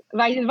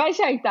 והלוואי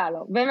שהייתה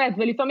לו, באמת,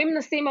 ולפעמים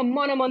נשים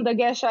המון המון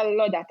דגש על,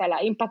 לא יודעת, על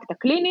האימפקט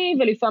הקליני,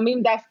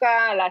 ולפעמים דווקא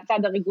על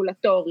הצד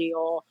הרגולטורי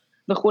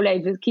וכו',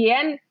 כי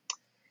אין,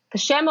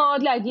 קשה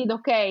מאוד להגיד,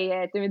 אוקיי,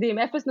 אתם יודעים,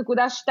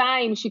 0.2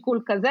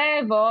 שיקול כזה,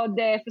 ועוד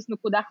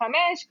 0.5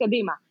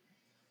 קדימה.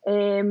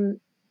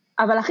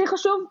 אבל הכי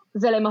חשוב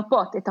זה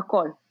למפות את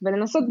הכל,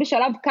 ולנסות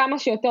בשלב כמה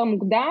שיותר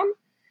מוקדם,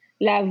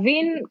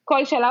 להבין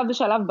כל שלב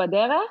ושלב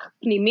בדרך,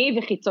 פנימי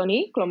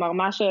וחיצוני, כלומר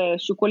מה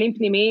ששיקולים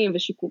פנימיים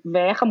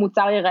ואיך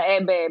המוצר ייראה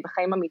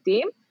בחיים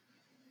אמיתיים,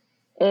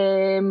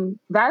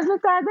 ואז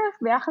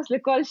לתעדף ביחס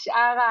לכל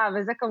שאר,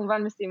 וזה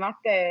כמובן משימת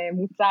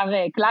מוצר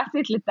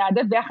קלאסית,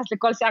 לתעדף ביחס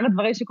לכל שאר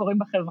הדברים שקורים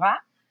בחברה.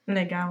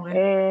 לגמרי.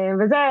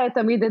 וזה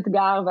תמיד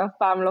אתגר ואף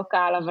פעם לא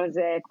קל, אבל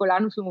זה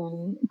כולנו,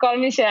 כל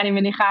מי שאני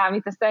מניחה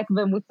מתעסק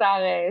במוצר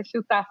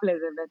שותף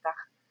לזה בטח,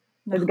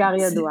 אתגר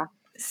ידוע.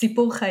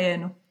 סיפור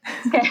חיינו.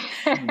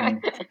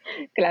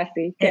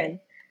 קלאסי, כן.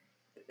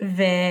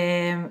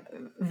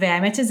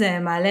 והאמת שזה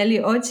מעלה לי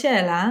עוד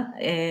שאלה,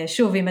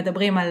 שוב, אם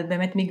מדברים על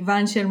באמת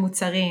מגוון של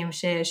מוצרים,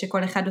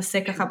 שכל אחד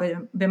עושה ככה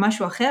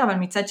במשהו אחר, אבל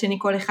מצד שני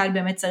כל אחד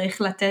באמת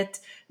צריך לתת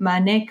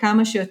מענה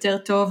כמה שיותר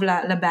טוב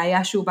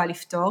לבעיה שהוא בא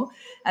לפתור,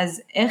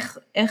 אז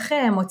איך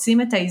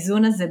מוצאים את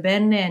האיזון הזה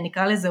בין,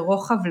 נקרא לזה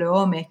רוחב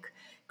לעומק,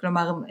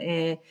 כלומר,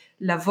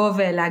 לבוא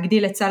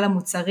ולהגדיל את סל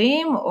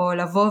המוצרים, או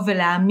לבוא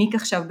ולהעמיק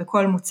עכשיו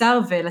בכל מוצר,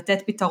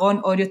 ולתת פתרון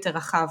עוד יותר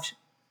רחב.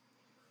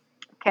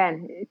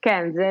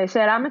 כן, זו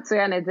שאלה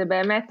מצוינת, זה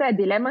באמת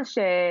דילמה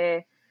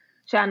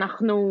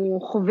שאנחנו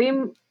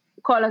חווים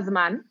כל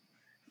הזמן,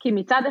 כי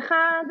מצד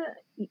אחד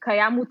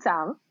קיים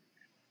מוצר,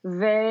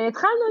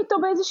 והתחלנו איתו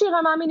באיזושהי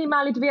רמה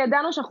מינימלית,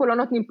 וידענו שאנחנו לא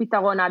נותנים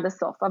פתרון עד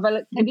הסוף, אבל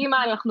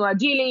קדימה אנחנו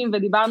אג'ילים,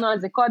 ודיברנו על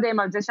זה קודם,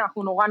 על זה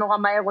שאנחנו נורא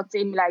מהר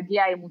רוצים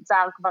להגיע עם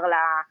מוצר כבר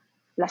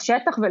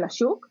לשטח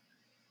ולשוק,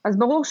 אז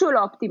ברור שהוא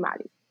לא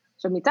אופטימלי.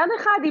 עכשיו מצד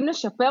אחד, אם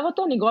נשפר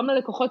אותו, נגרום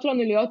ללקוחות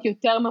שלנו להיות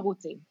יותר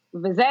מרוצים,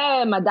 וזה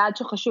מדד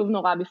שחשוב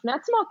נורא בפני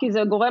עצמו, כי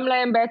זה גורם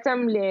להם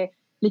בעצם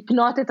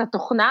לקנות את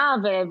התוכנה,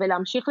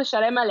 ולהמשיך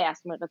לשלם עליה,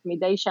 זאת אומרת,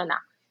 מדי שנה.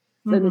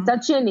 ומצד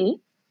שני,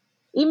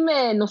 אם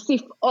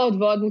נוסיף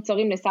עוד ועוד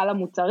מוצרים לסל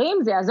המוצרים,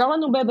 זה יעזור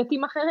לנו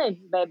בהיבטים אחרים,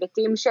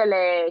 בהיבטים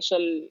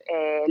של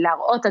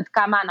להראות עד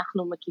כמה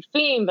אנחנו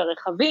מקיפים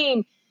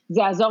ורחבים,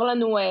 זה יעזור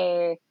לנו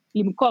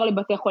למכור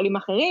לבתי חולים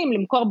אחרים,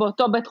 למכור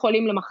באותו בית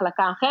חולים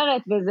למחלקה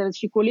אחרת, וזה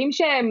שיקולים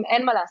שהם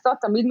אין מה לעשות,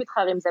 תמיד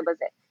מתחרים זה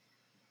בזה.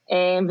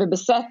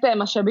 ובסט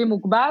משאבים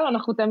מוגבל,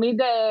 אנחנו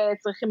תמיד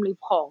צריכים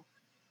לבחור.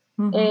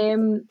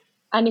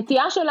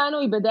 הנטייה שלנו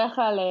היא בדרך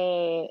כלל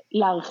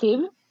להרחיב,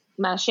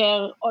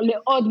 מאשר, או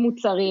לעוד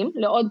מוצרים,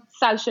 לעוד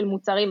סל של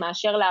מוצרים,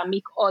 מאשר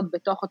להעמיק עוד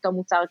בתוך אותו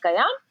מוצר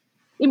קיים,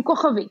 עם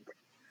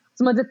כוכבית.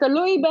 זאת אומרת, זה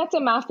תלוי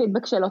בעצם מה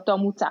הפידבק של אותו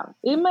מוצר.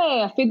 אם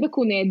הפידבק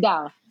הוא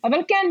נהדר, אבל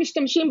כן,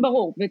 משתמשים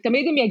ברור,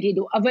 ותמיד הם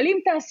יגידו, אבל אם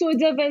תעשו את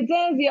זה ואת זה,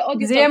 זה יהיה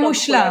עוד יותר טוב. זה יהיה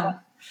מושלם.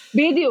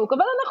 בדיוק,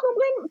 אבל אנחנו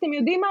אומרים, אתם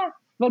יודעים מה?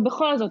 אבל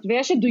בכל זאת,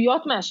 ויש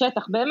עדויות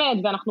מהשטח, באמת,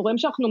 ואנחנו רואים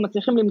שאנחנו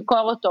מצליחים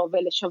למכור אותו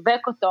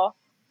ולשווק אותו,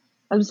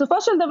 אז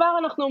בסופו של דבר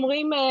אנחנו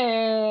אומרים,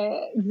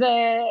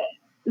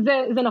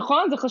 זה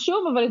נכון, זה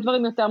חשוב, אבל יש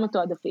דברים יותר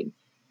מתועדפים.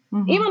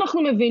 אם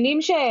אנחנו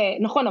מבינים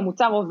שנכון,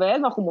 המוצר עובד,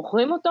 ואנחנו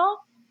מוכרים אותו,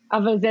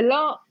 אבל זה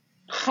לא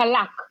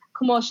חלק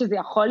כמו שזה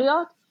יכול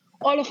להיות,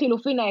 או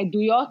לחילופין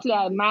העדויות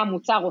למה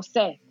המוצר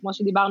עושה, כמו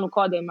שדיברנו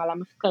קודם, על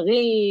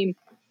המחקרים,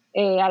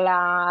 על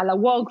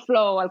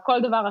ה-workflow, על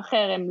כל דבר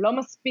אחר, הם לא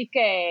מספיק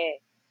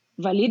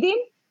ולידים,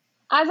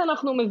 אז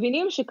אנחנו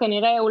מבינים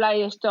שכנראה אולי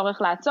יש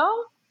צורך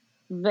לעצור,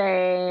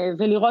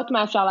 ולראות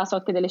מה אפשר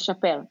לעשות כדי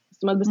לשפר.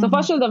 זאת אומרת,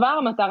 בסופו של דבר,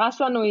 המטרה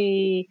שלנו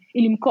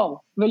היא למכור,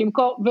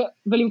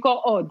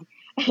 ולמכור עוד,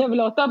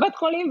 לאותו בית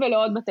חולים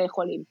ולעוד בתי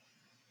חולים.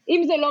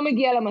 אם זה לא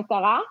מגיע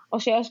למטרה, או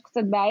שיש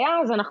קצת בעיה,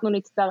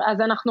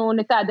 אז אנחנו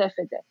נתעדף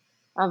את זה.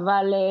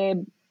 אבל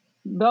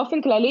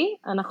באופן כללי,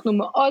 אנחנו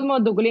מאוד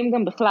מאוד דוגלים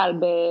גם בכלל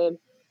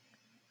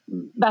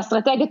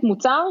באסטרטגיית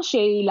מוצר,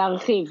 שהיא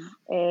להרחיב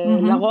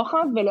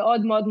לרוחב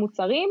ולעוד מאוד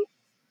מוצרים,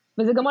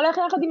 וזה גם הולך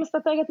יחד עם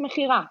אסטרטגיית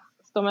מחירה.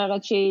 זאת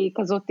אומרת שהיא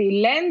כזאת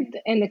land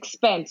and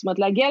expand, זאת אומרת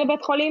להגיע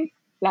לבית חולים,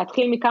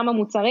 להתחיל מכמה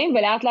מוצרים,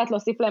 ולאט לאט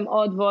להוסיף להם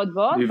עוד ועוד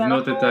ועוד.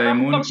 לבנות את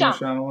האמון כמו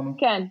שאמרנו.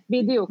 כן,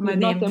 בדיוק, מדהים.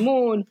 לבנות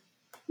אמון,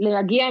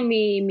 להגיע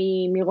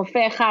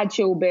מרופא אחד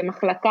שהוא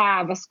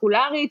במחלקה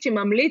וסקולרית,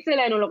 שממליץ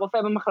אלינו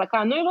לרופא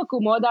במחלקה נוירוק,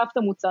 הוא מאוד אהב את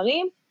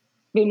המוצרים,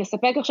 ואם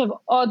נספק עכשיו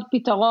עוד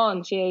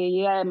פתרון,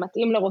 שיהיה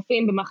מתאים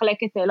לרופאים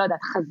במחלקת, לא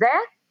יודעת, חזה,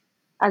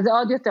 אז זה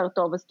עוד יותר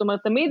טוב. זאת אומרת,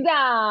 תמיד,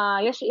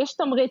 יש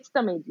תמריץ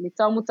תמיד,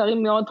 ליצור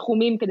מוצרים מאוד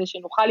תחומים, כדי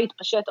שנוכל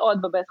להתפשט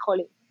עוד בבית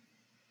חולים.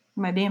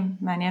 מדהים,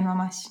 מעניין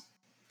ממש.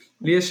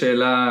 לי יש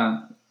שאלה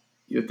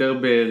יותר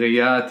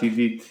בראייה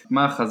עתידית,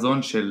 מה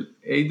החזון של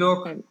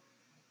aidoc,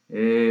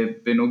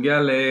 בנוגע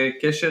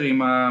לקשר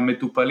עם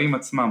המטופלים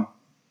עצמם?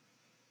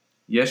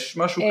 יש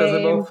משהו כזה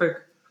באופק?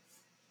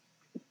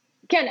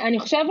 כן, אני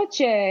חושבת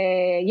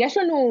שיש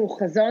לנו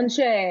חזון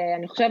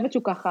שאני חושבת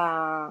שהוא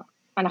ככה,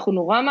 אנחנו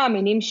נורא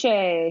מאמינים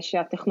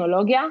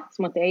שהטכנולוגיה, זאת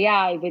אומרת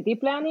AI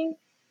ו-Deep Learning,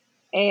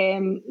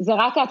 זה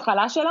רק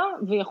ההתחלה שלה,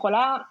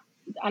 ויכולה,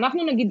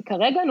 אנחנו נגיד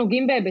כרגע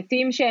נוגעים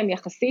בהיבטים שהם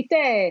יחסית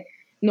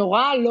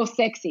נורא לא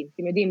סקסיים,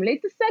 אתם יודעים,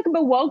 להתעסק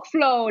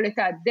ב-workflow,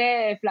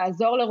 לתעדף,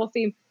 לעזור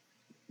לרופאים,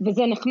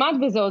 וזה נחמד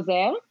וזה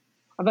עוזר,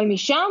 אבל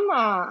משם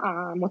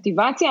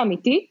המוטיבציה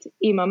האמיתית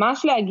היא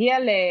ממש להגיע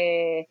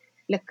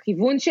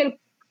לכיוון של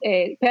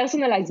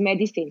personalized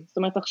medicine. זאת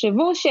אומרת,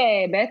 תחשבו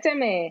שבעצם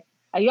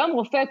היום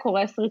רופא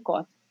קורא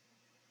סריקות,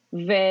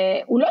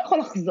 והוא לא יכול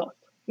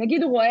לחזות.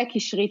 נגיד הוא רואה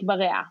קשרית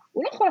בריאה,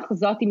 הוא לא יכול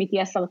לחזות אם היא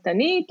תהיה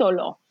סרטנית או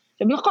לא.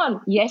 עכשיו נכון,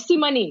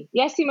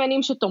 יש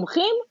סימנים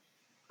שתומכים,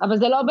 אבל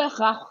זה לא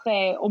בהכרח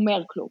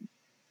אומר כלום.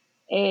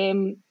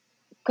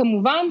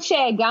 כמובן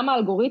שגם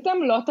האלגוריתם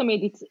לא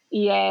תמיד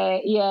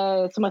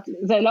יהיה, זאת אומרת,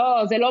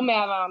 זה לא 100%,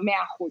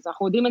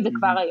 אנחנו יודעים את זה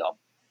כבר היום.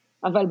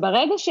 אבל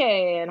ברגע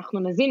שאנחנו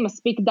נזין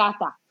מספיק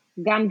דאטה,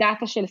 גם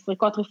דאטה של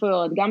סריקות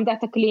רפואיות, גם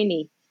דאטה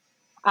קליני,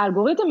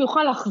 האלגוריתם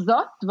יוכל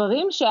לחזות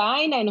דברים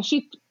שהעין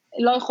האנושית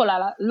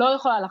לא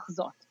יכולה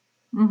לחזות.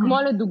 כמו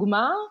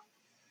לדוגמה,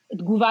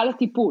 תגובה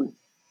לטיפול.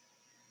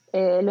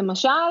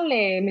 למשל,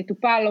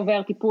 מטופל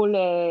עובר טיפול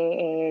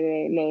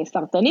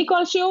לסרטני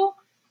כלשהו,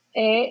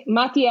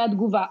 מה תהיה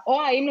התגובה,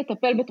 או האם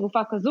לטפל בתרופה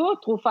כזו,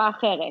 תרופה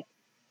אחרת.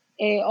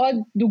 עוד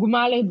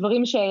דוגמה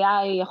לדברים שהיה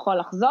יכול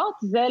לחזות,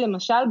 זה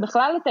למשל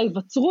בכלל את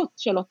ההיווצרות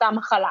של אותה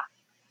מחלה.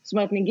 זאת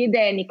אומרת, נגיד,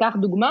 ניקח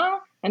דוגמה,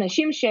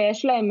 אנשים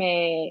שיש להם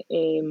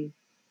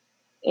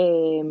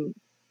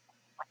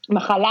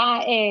מחלה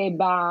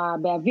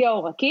באבי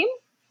העורקים,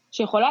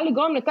 שיכולה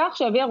לגרום לכך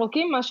שאבי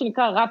העורקים, מה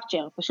שנקרא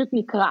רפצ'ר, פשוט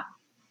נקרא.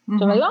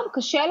 עכשיו היום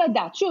קשה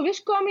לדעת, שוב, יש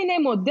כל מיני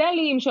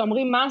מודלים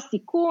שאומרים מה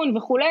הסיכון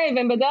וכולי,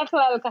 והם בדרך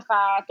כלל ככה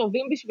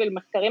טובים בשביל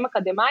מחקרים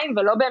אקדמיים,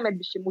 ולא באמת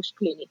בשימוש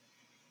קליני.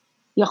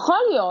 יכול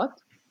להיות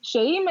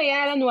שאם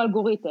היה לנו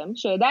אלגוריתם,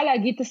 שידע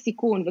להגיד את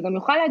הסיכון, וגם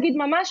יוכל להגיד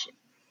ממש,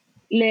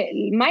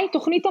 מהי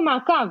תוכנית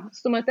המעקב,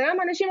 זאת אומרת, היום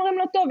אנשים אומרים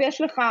לו, טוב,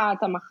 יש לך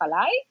את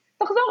המחלה,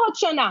 תחזור עוד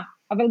שנה,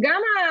 אבל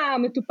גם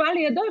המטופל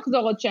לידו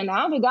יחזור עוד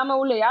שנה, וגם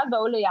ההוא ליד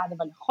וההוא ליד,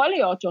 אבל יכול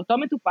להיות שאותו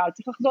מטופל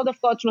צריך לחזור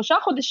דווקא עוד 3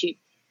 חודשים,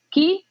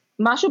 כי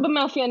משהו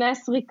במאפייני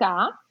הסריקה,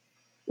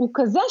 הוא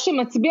כזה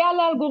שמצביע על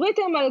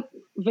האלגוריתם,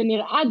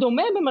 ונראה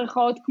דומה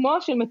במרכאות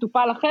כמו של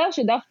מטופל אחר,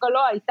 שדווקא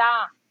לא הייתה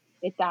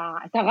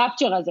את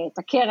הרפצ'ר הזה, את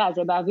הקרע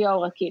הזה באבי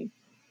העורקים.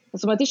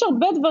 זאת אומרת, יש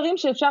הרבה דברים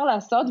שאפשר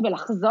לעשות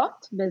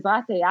ולחזות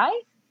בעזרת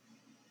AI,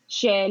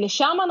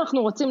 שלשם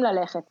אנחנו רוצים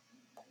ללכת.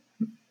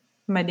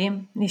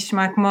 מדהים,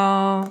 נשמע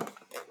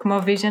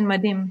כמו ויז'ן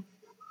מדהים.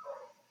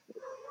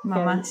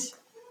 ממש,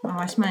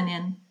 ממש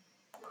מעניין.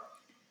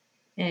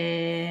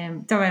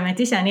 טוב, האמת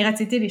היא שאני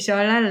רציתי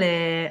לשאול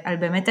על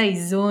באמת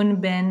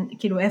האיזון בין,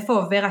 כאילו איפה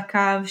עובר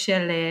הקו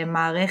של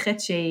מערכת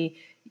שהיא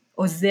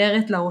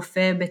עוזרת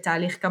לרופא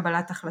בתהליך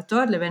קבלת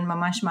החלטות, לבין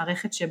ממש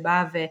מערכת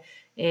שבאה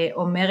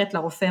ואומרת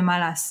לרופא מה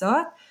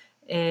לעשות.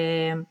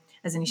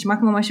 אז זה נשמע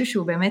כמו משהו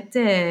שהוא באמת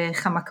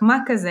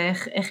חמקמק כזה,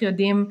 איך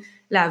יודעים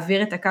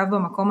להעביר את הקו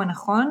במקום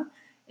הנכון,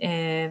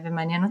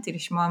 ומעניין אותי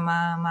לשמוע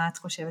מה את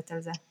חושבת על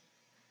זה.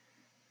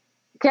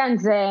 כן,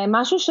 זה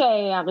משהו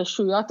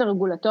שהרשויות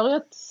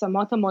הרגולטוריות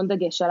שמות המון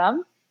דגש עליו,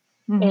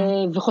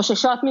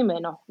 וחוששות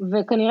ממנו,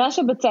 וכנראה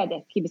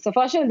שבצדק, כי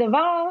בסופו של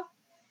דבר,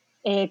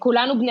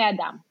 כולנו בני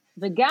אדם,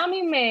 וגם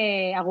אם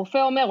הרופא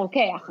אומר,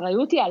 אוקיי,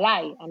 האחריות היא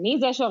עליי, אני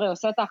זה שהרי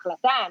עושה את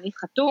ההחלטה, אני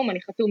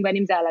חתום בין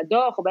אם זה על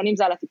הדוח, או בין אם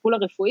זה על הטיפול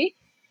הרפואי,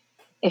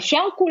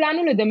 אפשר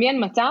כולנו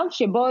לדמיין מצב,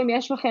 שבו אם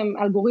יש לכם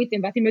אלגוריתם,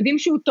 ואתם יודעים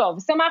שהוא טוב,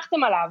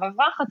 ושמחתם עליו,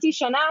 עברה חצי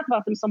שנה, כבר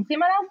אתם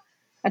סומכים עליו,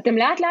 אתם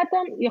לאט לאט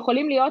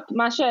יכולים להיות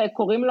מה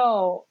שקוראים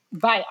לו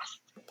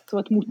bias, זאת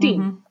אומרת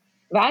מוטים,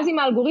 ואז אם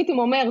האלגוריתם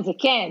אומר זה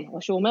כן,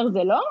 או שהוא אומר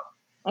זה לא,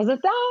 אז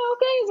אתה,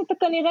 אוקיי, אז אתה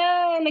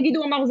כנראה, נגיד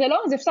הוא אמר זה לא,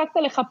 אז הפסקת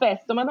לחפש,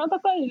 זאת אומרת,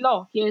 אוקיי,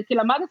 לא, כי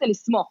למדת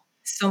לסמוך,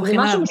 זה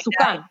משהו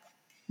מסוכן,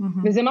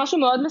 וזה משהו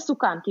מאוד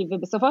מסוכן,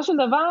 ובסופו של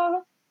דבר,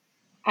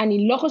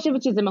 אני לא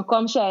חושבת שזה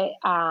מקום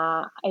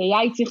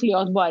שה-AI צריך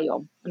להיות בו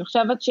היום, אני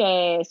חושבת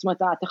זאת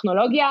אומרת,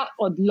 הטכנולוגיה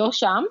עוד לא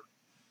שם,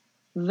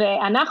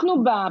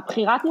 ואנחנו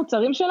בבחירת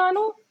מוצרים שלנו,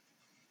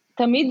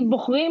 תמיד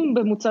בוחרים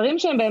במוצרים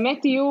שהם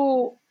באמת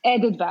יהיו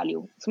added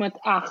value, זאת אומרת,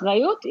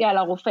 האחריות היא על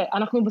הרופא,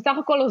 אנחנו בסך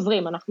הכל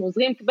עוזרים, אנחנו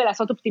עוזרים כדי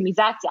לעשות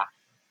אופטימיזציה,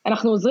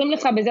 אנחנו עוזרים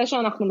לך בזה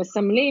שאנחנו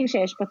מסמלים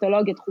שיש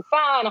פתולוגיה דחופה,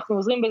 אנחנו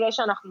עוזרים בזה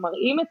שאנחנו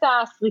מראים את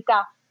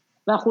הסריקה,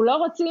 ואנחנו לא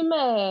רוצים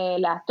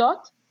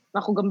להטות,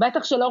 אנחנו גם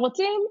בטח שלא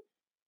רוצים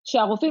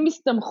שהרופאים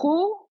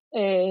יסתמכו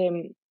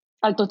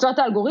על תוצאות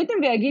האלגוריתם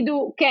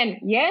ויגידו כן,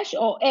 יש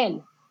או אין,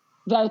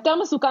 והיותר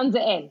מסוכן זה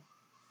אין.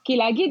 כי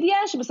להגיד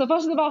יש,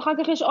 בסופו של דבר אחר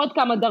כך יש עוד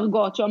כמה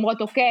דרגות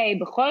שאומרות אוקיי,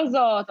 בכל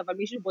זאת, אבל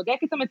מישהו בודק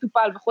את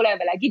המטופל וכו',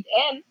 ולהגיד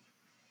אין,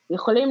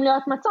 יכולים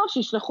להיות מצב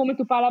שישלחו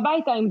מטופל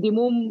הביתה עם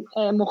דימום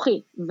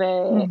מוחי,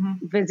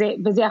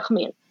 וזה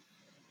יחמיר.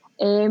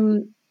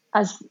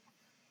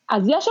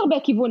 אז יש הרבה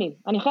כיוונים.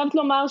 אני חייבת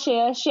לומר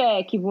שיש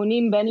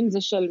כיוונים בין אם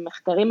זה של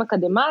מחקרים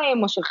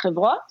אקדמיים או של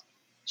חברות,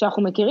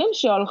 שאנחנו מכירים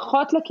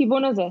שהולכות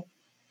לכיוון הזה,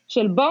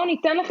 של בואו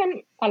ניתן לכם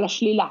על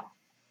השלילה.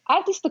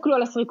 אל תסתכלו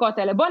על הסריקות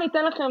האלה, בואו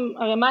ניתן לכם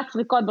ערימת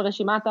סריקות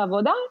ברשימת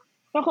העבודה,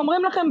 אנחנו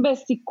אומרים לכם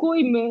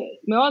בסיכוי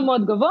מאוד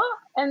מאוד גבוה,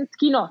 הן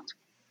תקינות.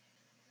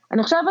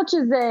 אני חושבת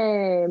שזה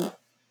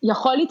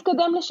יכול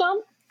להתקדם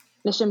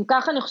לשם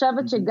כך אני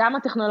חושבת שגם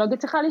הטכנולוגיה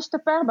צריכה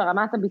להשתפר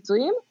ברמת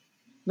הביצועים,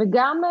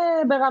 וגם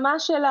ברמה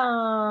של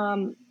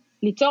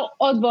ליצור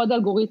עוד ועוד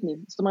אלגוריתמים.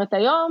 זאת אומרת,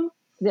 היום,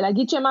 כדי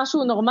להגיד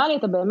שמשהו נורמלי,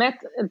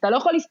 אתה לא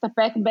יכול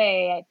להסתפק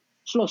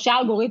בשלושה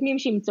אלגוריתמים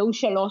שימצאו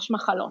 3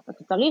 מחלות.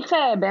 אתה צריך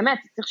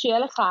צריך שיהיה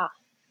לך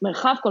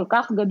מרחב כל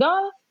כך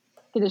גדול,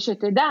 כדי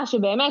שתדע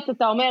שבאמת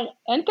אתה אומר,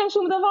 אין כאן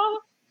שום דבר,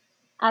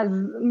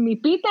 אז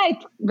מיפית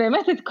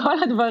באמת את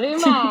כל הדברים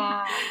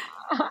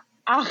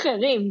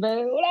האחרים,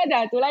 ואולי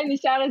יודעת, אולי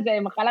נשאר איזה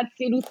מחלת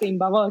סינוסים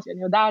בראש,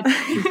 אני יודעת,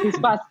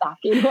 פספסת,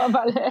 כאילו,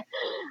 אבל,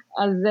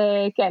 אז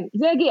כן,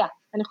 זה הגיע,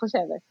 אני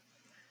חושבת.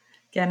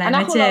 כן,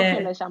 אנחנו לא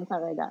הולכים לשם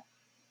כרגע.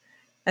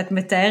 את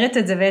מתארת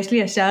את זה, ויש לי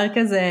ישר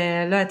כזה,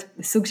 לא יודעת,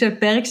 סוג של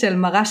פרק של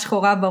מראה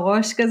שחורה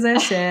בראש כזה,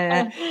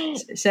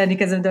 שאני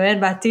כזה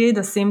מדמיינת בעתיד,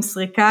 עושים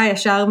סריקה,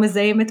 ישר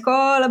מזהים את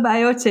כל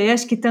הבעיות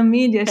שיש, כי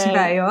תמיד יש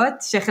בעיות,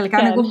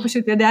 שחלקן הגוף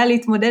פשוט יודע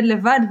להתמודד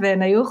לבד,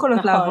 והן היו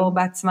יכולות לעבור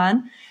בעצמן,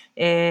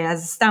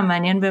 אז סתם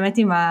מעניין באמת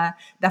עם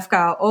דווקא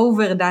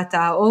האובר דאטה,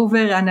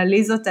 האובר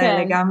אנליזות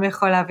האלה, גם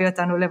יכול להביא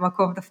אותנו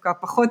למקום דווקא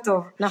פחות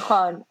טוב.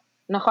 נכון,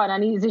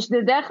 זה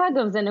דרך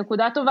אגב, זה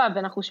נקודה טובה,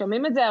 ואנחנו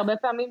שומעים את זה הרבה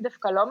פעמים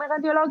דווקא לא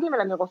מרדיולוגים,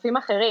 אלא מרופאים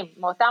אחרים,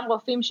 מאותם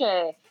רופאים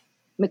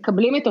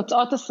שמקבלים את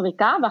תוצאות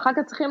הסריקה, ואחר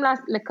כך צריכים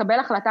לקבל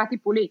החלטה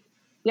טיפולית.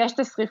 יש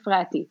תסריף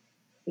ריאתי.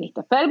 אני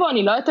אטפל בו,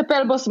 אני לא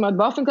אטפל בו, זאת אומרת,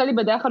 באופן כללי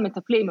בדרך כלל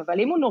מטפלים, אבל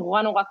אם הוא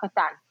נורא נורא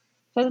קטן,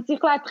 אז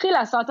צריך להתחיל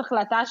לעשות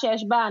החלטה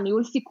שיש בה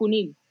ניהול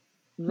סיכונים,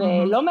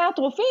 ולא מעט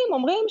רופאים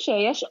אומרים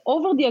שיש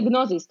אובר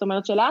דיאגנוזיס, זאת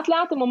אומרת שלאט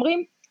לאט הם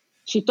אומרים,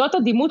 שיטות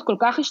הדימות כל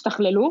כך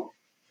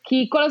השתכללו,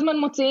 כי כל הזמן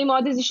מוציאים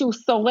עוד איזשהו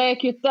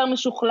סורק יותר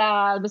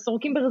משוכלל,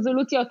 וסורקים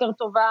ברזולוציה יותר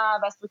טובה,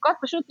 והסריקות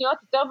פשוט נהיות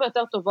יותר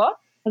ויותר טובות,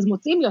 אז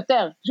מוציאים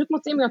יותר, פשוט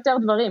מוציאים יותר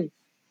דברים.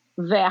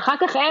 ואחר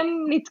כך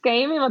הם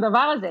נתקעים עם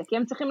הדבר הזה, כי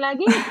הם צריכים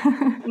להגיד,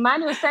 מה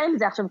אני עושה עם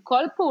זה? עכשיו,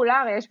 כל פעולה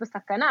הרי יש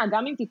בסכנה,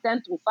 גם אם תיתן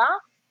תרופה,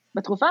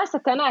 בתרופה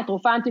הסכנה,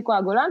 התרופה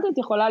אנטיקואגולנטית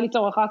יכולה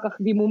ליצור אחר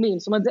כך דימומים,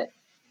 זאת אומרת,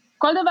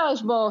 כל דבר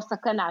יש בו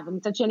סכנה,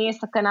 ומצד שני יש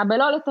סכנה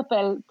בלא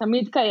לטפל,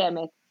 תמיד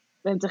קיימת.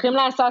 והם צריכים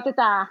לעשות את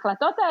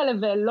ההחלטות האלה,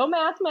 ולא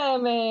מעט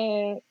מהם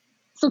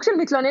סוג של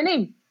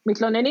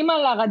מתלוננים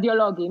על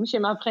הרדיולוגים,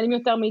 שמאבחנים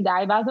יותר מדי,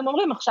 ואז הם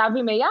אומרים, עכשיו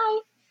עם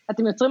AI,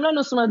 אתם יוצרים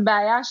לנו, זאת אומרת,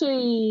 בעיה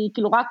שהיא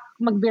כאילו רק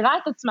מגבירה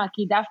את עצמה,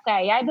 כי דווקא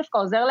AI דווקא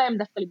עוזר להם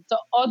דווקא למצוא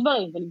עוד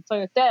דברים, ולמצוא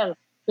יותר,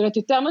 ולהיות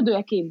יותר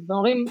מדויקים,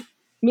 ואומרים,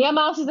 מי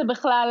אמר שזה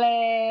בכלל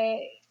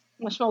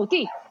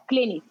משמעותי,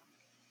 קלינית?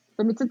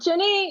 ומצד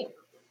שני,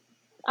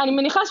 אני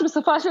מניחה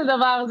שבסופו של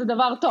דבר זה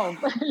דבר טוב,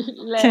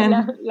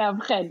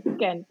 להבחן,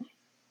 כן.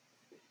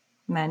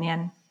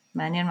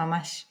 מעניין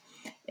ממש.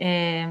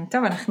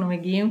 טוב, אנחנו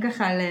מגיעים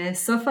ככה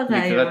לסוף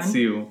הרעיון. לקראת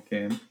סיום,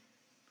 כן.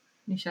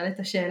 נשאל את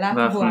השאלה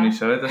הקבועה. ואנחנו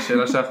נשאל את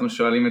השאלה שאנחנו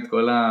שואלים את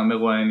כל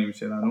המרואיינים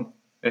שלנו.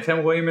 איך הם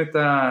רואים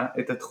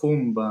את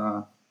התחום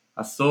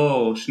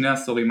בעשור, 2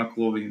 עשורים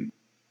הקרובים?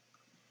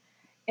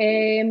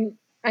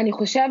 אני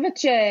חושבת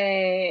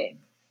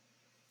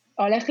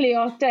שהולך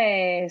להיות,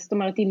 זאת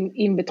אומרת,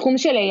 אם בתחום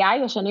של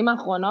AI בשנים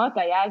האחרונות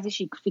היה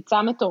איזושהי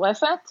קפיצה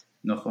מטורפת,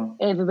 נכון.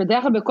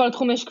 ובדרך כלל בכל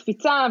תחום יש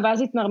קפיצה,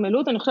 ואז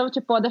התנרמלות, אני חושבת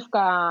שפה דווקא,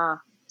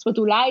 זאת אומרת,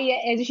 אולי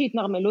איזושהי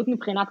התנרמלות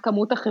מבחינת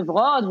כמות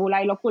החברות,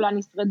 ואולי לא כולן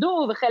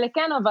ישרדו, וחלק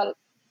כן, אבל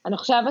אני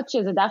חושבת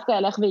שזה דווקא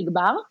ילך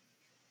ויגבר,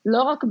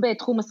 לא רק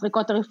בתחום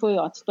הסריקות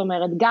הרפואיות, זאת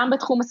אומרת, גם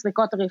בתחום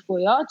הסריקות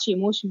הרפואיות,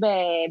 שימוש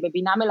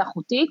בבינה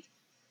מלאכותית,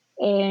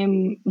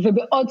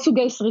 ובעוד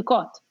סוגי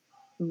סריקות,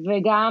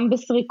 וגם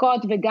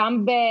בסריקות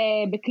וגם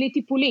בכלי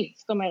טיפולי,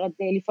 זאת אומרת,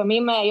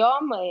 לפעמים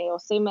היום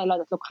עושים, לא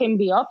יודעת, לוקחים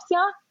ביופסיה,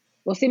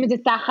 ועושים את זה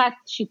תחת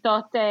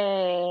שיטות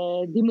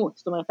דימות,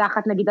 זאת אומרת,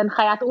 תחת נגיד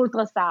הנחיית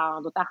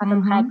אולטרסאונד, או תחת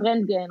הנחיית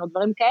רנטגן, או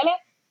דברים כאלה,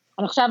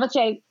 אני חושבת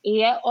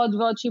שיהיה עוד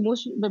ועוד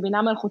שימוש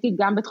בבינה מלאכותית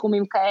גם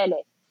בתחומים כאלה,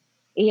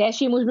 יהיה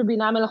שימוש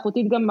בבינה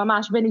מלאכותית גם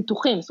ממש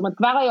בניתוחים, זאת אומרת,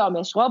 כבר היום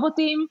יש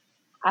רובוטים,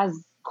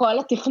 אז כל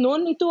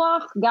התכנון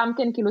ניתוח, גם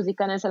כן כאילו זה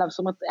ייכנס אליו, זאת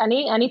אומרת,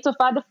 אני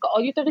צופה דווקא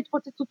עוד יותר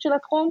התפוצצות של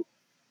התחום,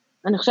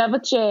 אני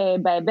חושבת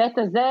שבהיבט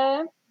הזה,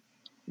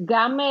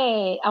 גם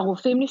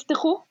הרופאים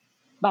נפתחו,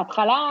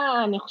 בהתחלה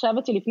אני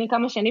חושבת שלפני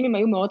כמה שנים הם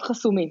היו מאוד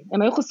חסומים,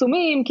 הם היו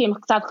חסומים כי הם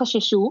קצת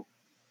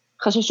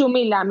חששו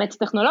מלאמץ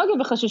טכנולוגיה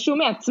וחששו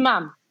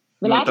מעצמם.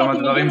 ואותם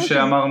הדברים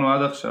שאמרנו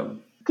עד עכשיו.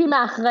 כי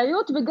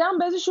מהאחריות וגם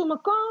באיזשהו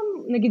מקום,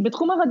 נגיד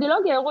בתחום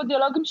הרדיולוגיה, היו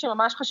רדיולוגים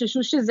שממש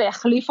חששו שזה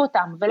יחליף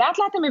אותם, ולאט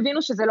לאט הם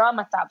הבינו שזה לא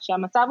המצב,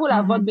 שהמצב הוא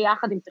לעבוד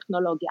ביחד עם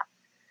טכנולוגיה.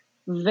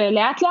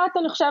 ולאט לאט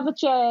אני חושבת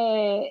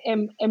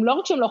שהם לא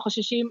רק שהם לא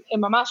חששים,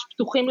 הם ממש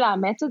פתוחים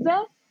לאמץ את זה,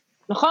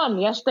 נכון,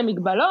 יש את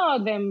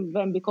המגבלות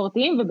והם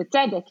ביקורתיים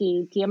ובצדק,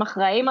 כי הם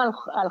אחראים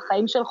על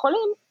חיים של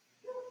חולים,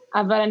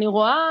 אבל אני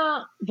רואה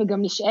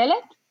וגם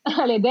נשאלת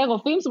על ידי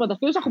רופאים, זאת אומרת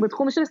אפילו שאנחנו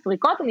בתחום של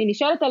סריקות, אני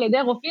נשאלת על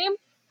ידי רופאים,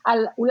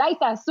 על אולי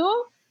תעשו,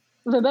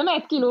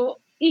 ובאמת כאילו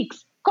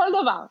איקס, כל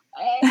דבר,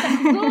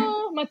 תחזו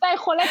מתי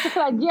חולה צריך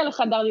להגיע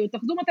לחדר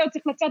ניתוח, תחזו מתי הוא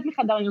צריך לצאת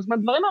מחדר ניתוח, זאת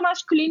אומרת דברים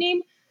ממש קליניים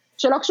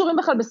שלא קשורים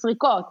בכלל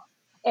בסריקות,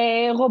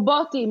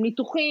 רובוטים,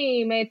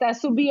 ניתוחים,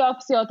 תעשו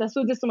ביופסיות,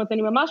 תעשו את זה, זאת אומרת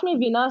אני ממש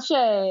מבינה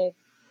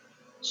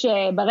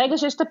שברגע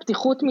שיש את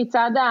הפתיחות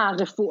מצד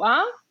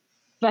הרפואה,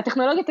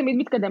 והטכנולוגיה תמיד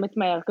מתקדמת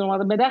מהר, כלומר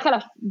בדרך כלל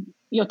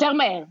יותר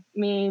מהר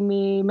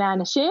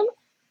מהאנשים,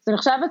 אז אני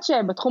חושבת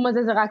שבתחום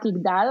הזה זה רק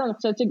יגדל, אני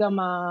חושבת שגם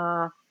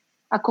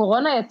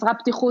הקורונה יצרה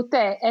פתיחות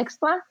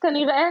אקסטרה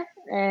כנראה,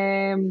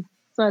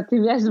 זאת אומרת,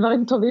 אם יש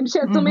דברים טובים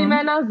שיצאו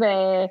ממנה,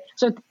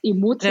 זה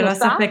אימוץ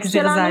נוסף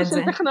שלנו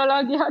של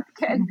טכנולוגיות,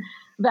 כן,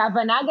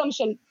 והבנה גם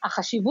של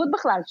החשיבות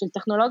בכלל, של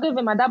טכנולוגיה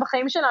ומדע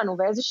בחיים שלנו,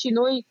 ואיזה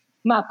שינוי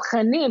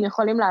מהפכני הם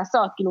יכולים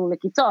לעשות, כאילו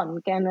לקיצון,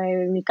 כן,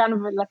 מכאן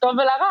לטוב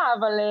ולרע,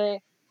 אבל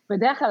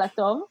בדרך כלל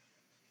לטוב.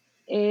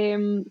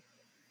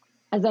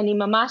 אז אני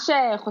ממש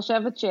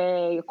חושבת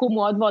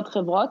שיקומו עוד ועוד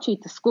חברות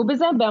שיתעסקו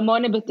בזה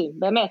בהמון היבטים,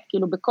 באמת,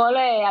 כאילו בכל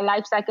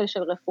הלייף סייקל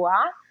של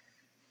רפואה,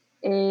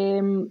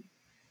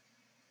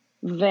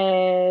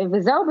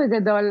 וזהו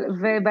בגדול,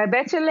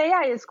 ובהיבט של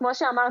AI, אז כמו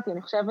שאמרתי,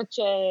 אני חושבת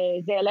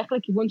שזה ילך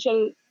לכיוון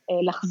של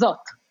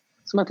לחזות,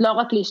 זאת אומרת לא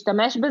רק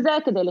להשתמש בזה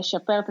כדי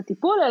לשפר את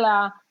הטיפול, אלא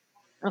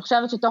אני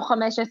חושבת שתוך 5-10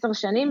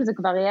 שנים זה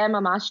כבר יהיה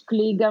ממש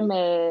כלי גם,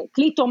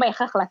 כלי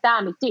תומך החלטה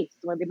אמיתית,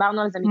 זאת אומרת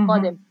דיברנו על זה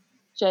מקודם,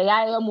 שהיה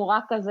היום הוא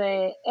רק כזה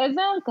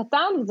עזר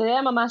קטן, וזה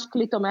יהיה ממש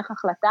כלי תומך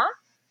החלטה,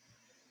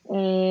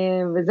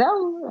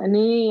 וזהו,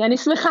 אני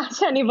שמחה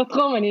שאני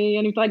בתחום,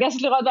 אני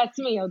מתרגשת לראות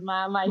בעצמי עוד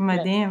מה יקרה.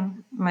 מדהים,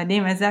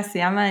 מדהים, איזה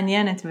עשייה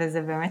מעניינת,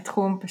 וזה באמת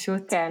תחום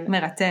פשוט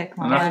מרתק.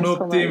 אנחנו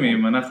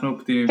אופטימיים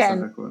סך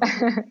הכל.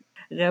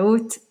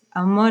 רעות,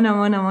 המון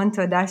המון המון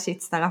תודה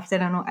שהצטרפת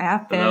אלינו, היה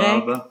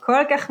פרק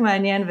כל כך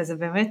מעניין, וזה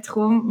באמת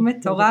תחום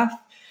מטורף,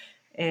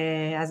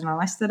 אז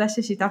ממש תודה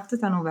ששיתפת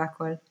אותנו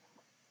בהכל.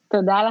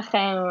 תודה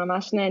לכם,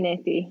 ממש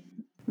נהניתי.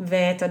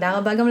 ותודה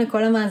רבה גם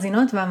לכל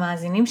המאזינות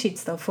והמאזינים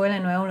שהצטרפו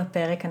אלינו היום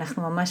לפרק,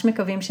 אנחנו ממש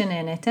מקווים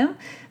שנהניתם,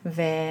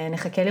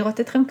 ונחכה לראות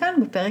אתכם כאן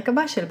בפרק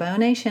הבא של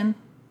ביוניישן.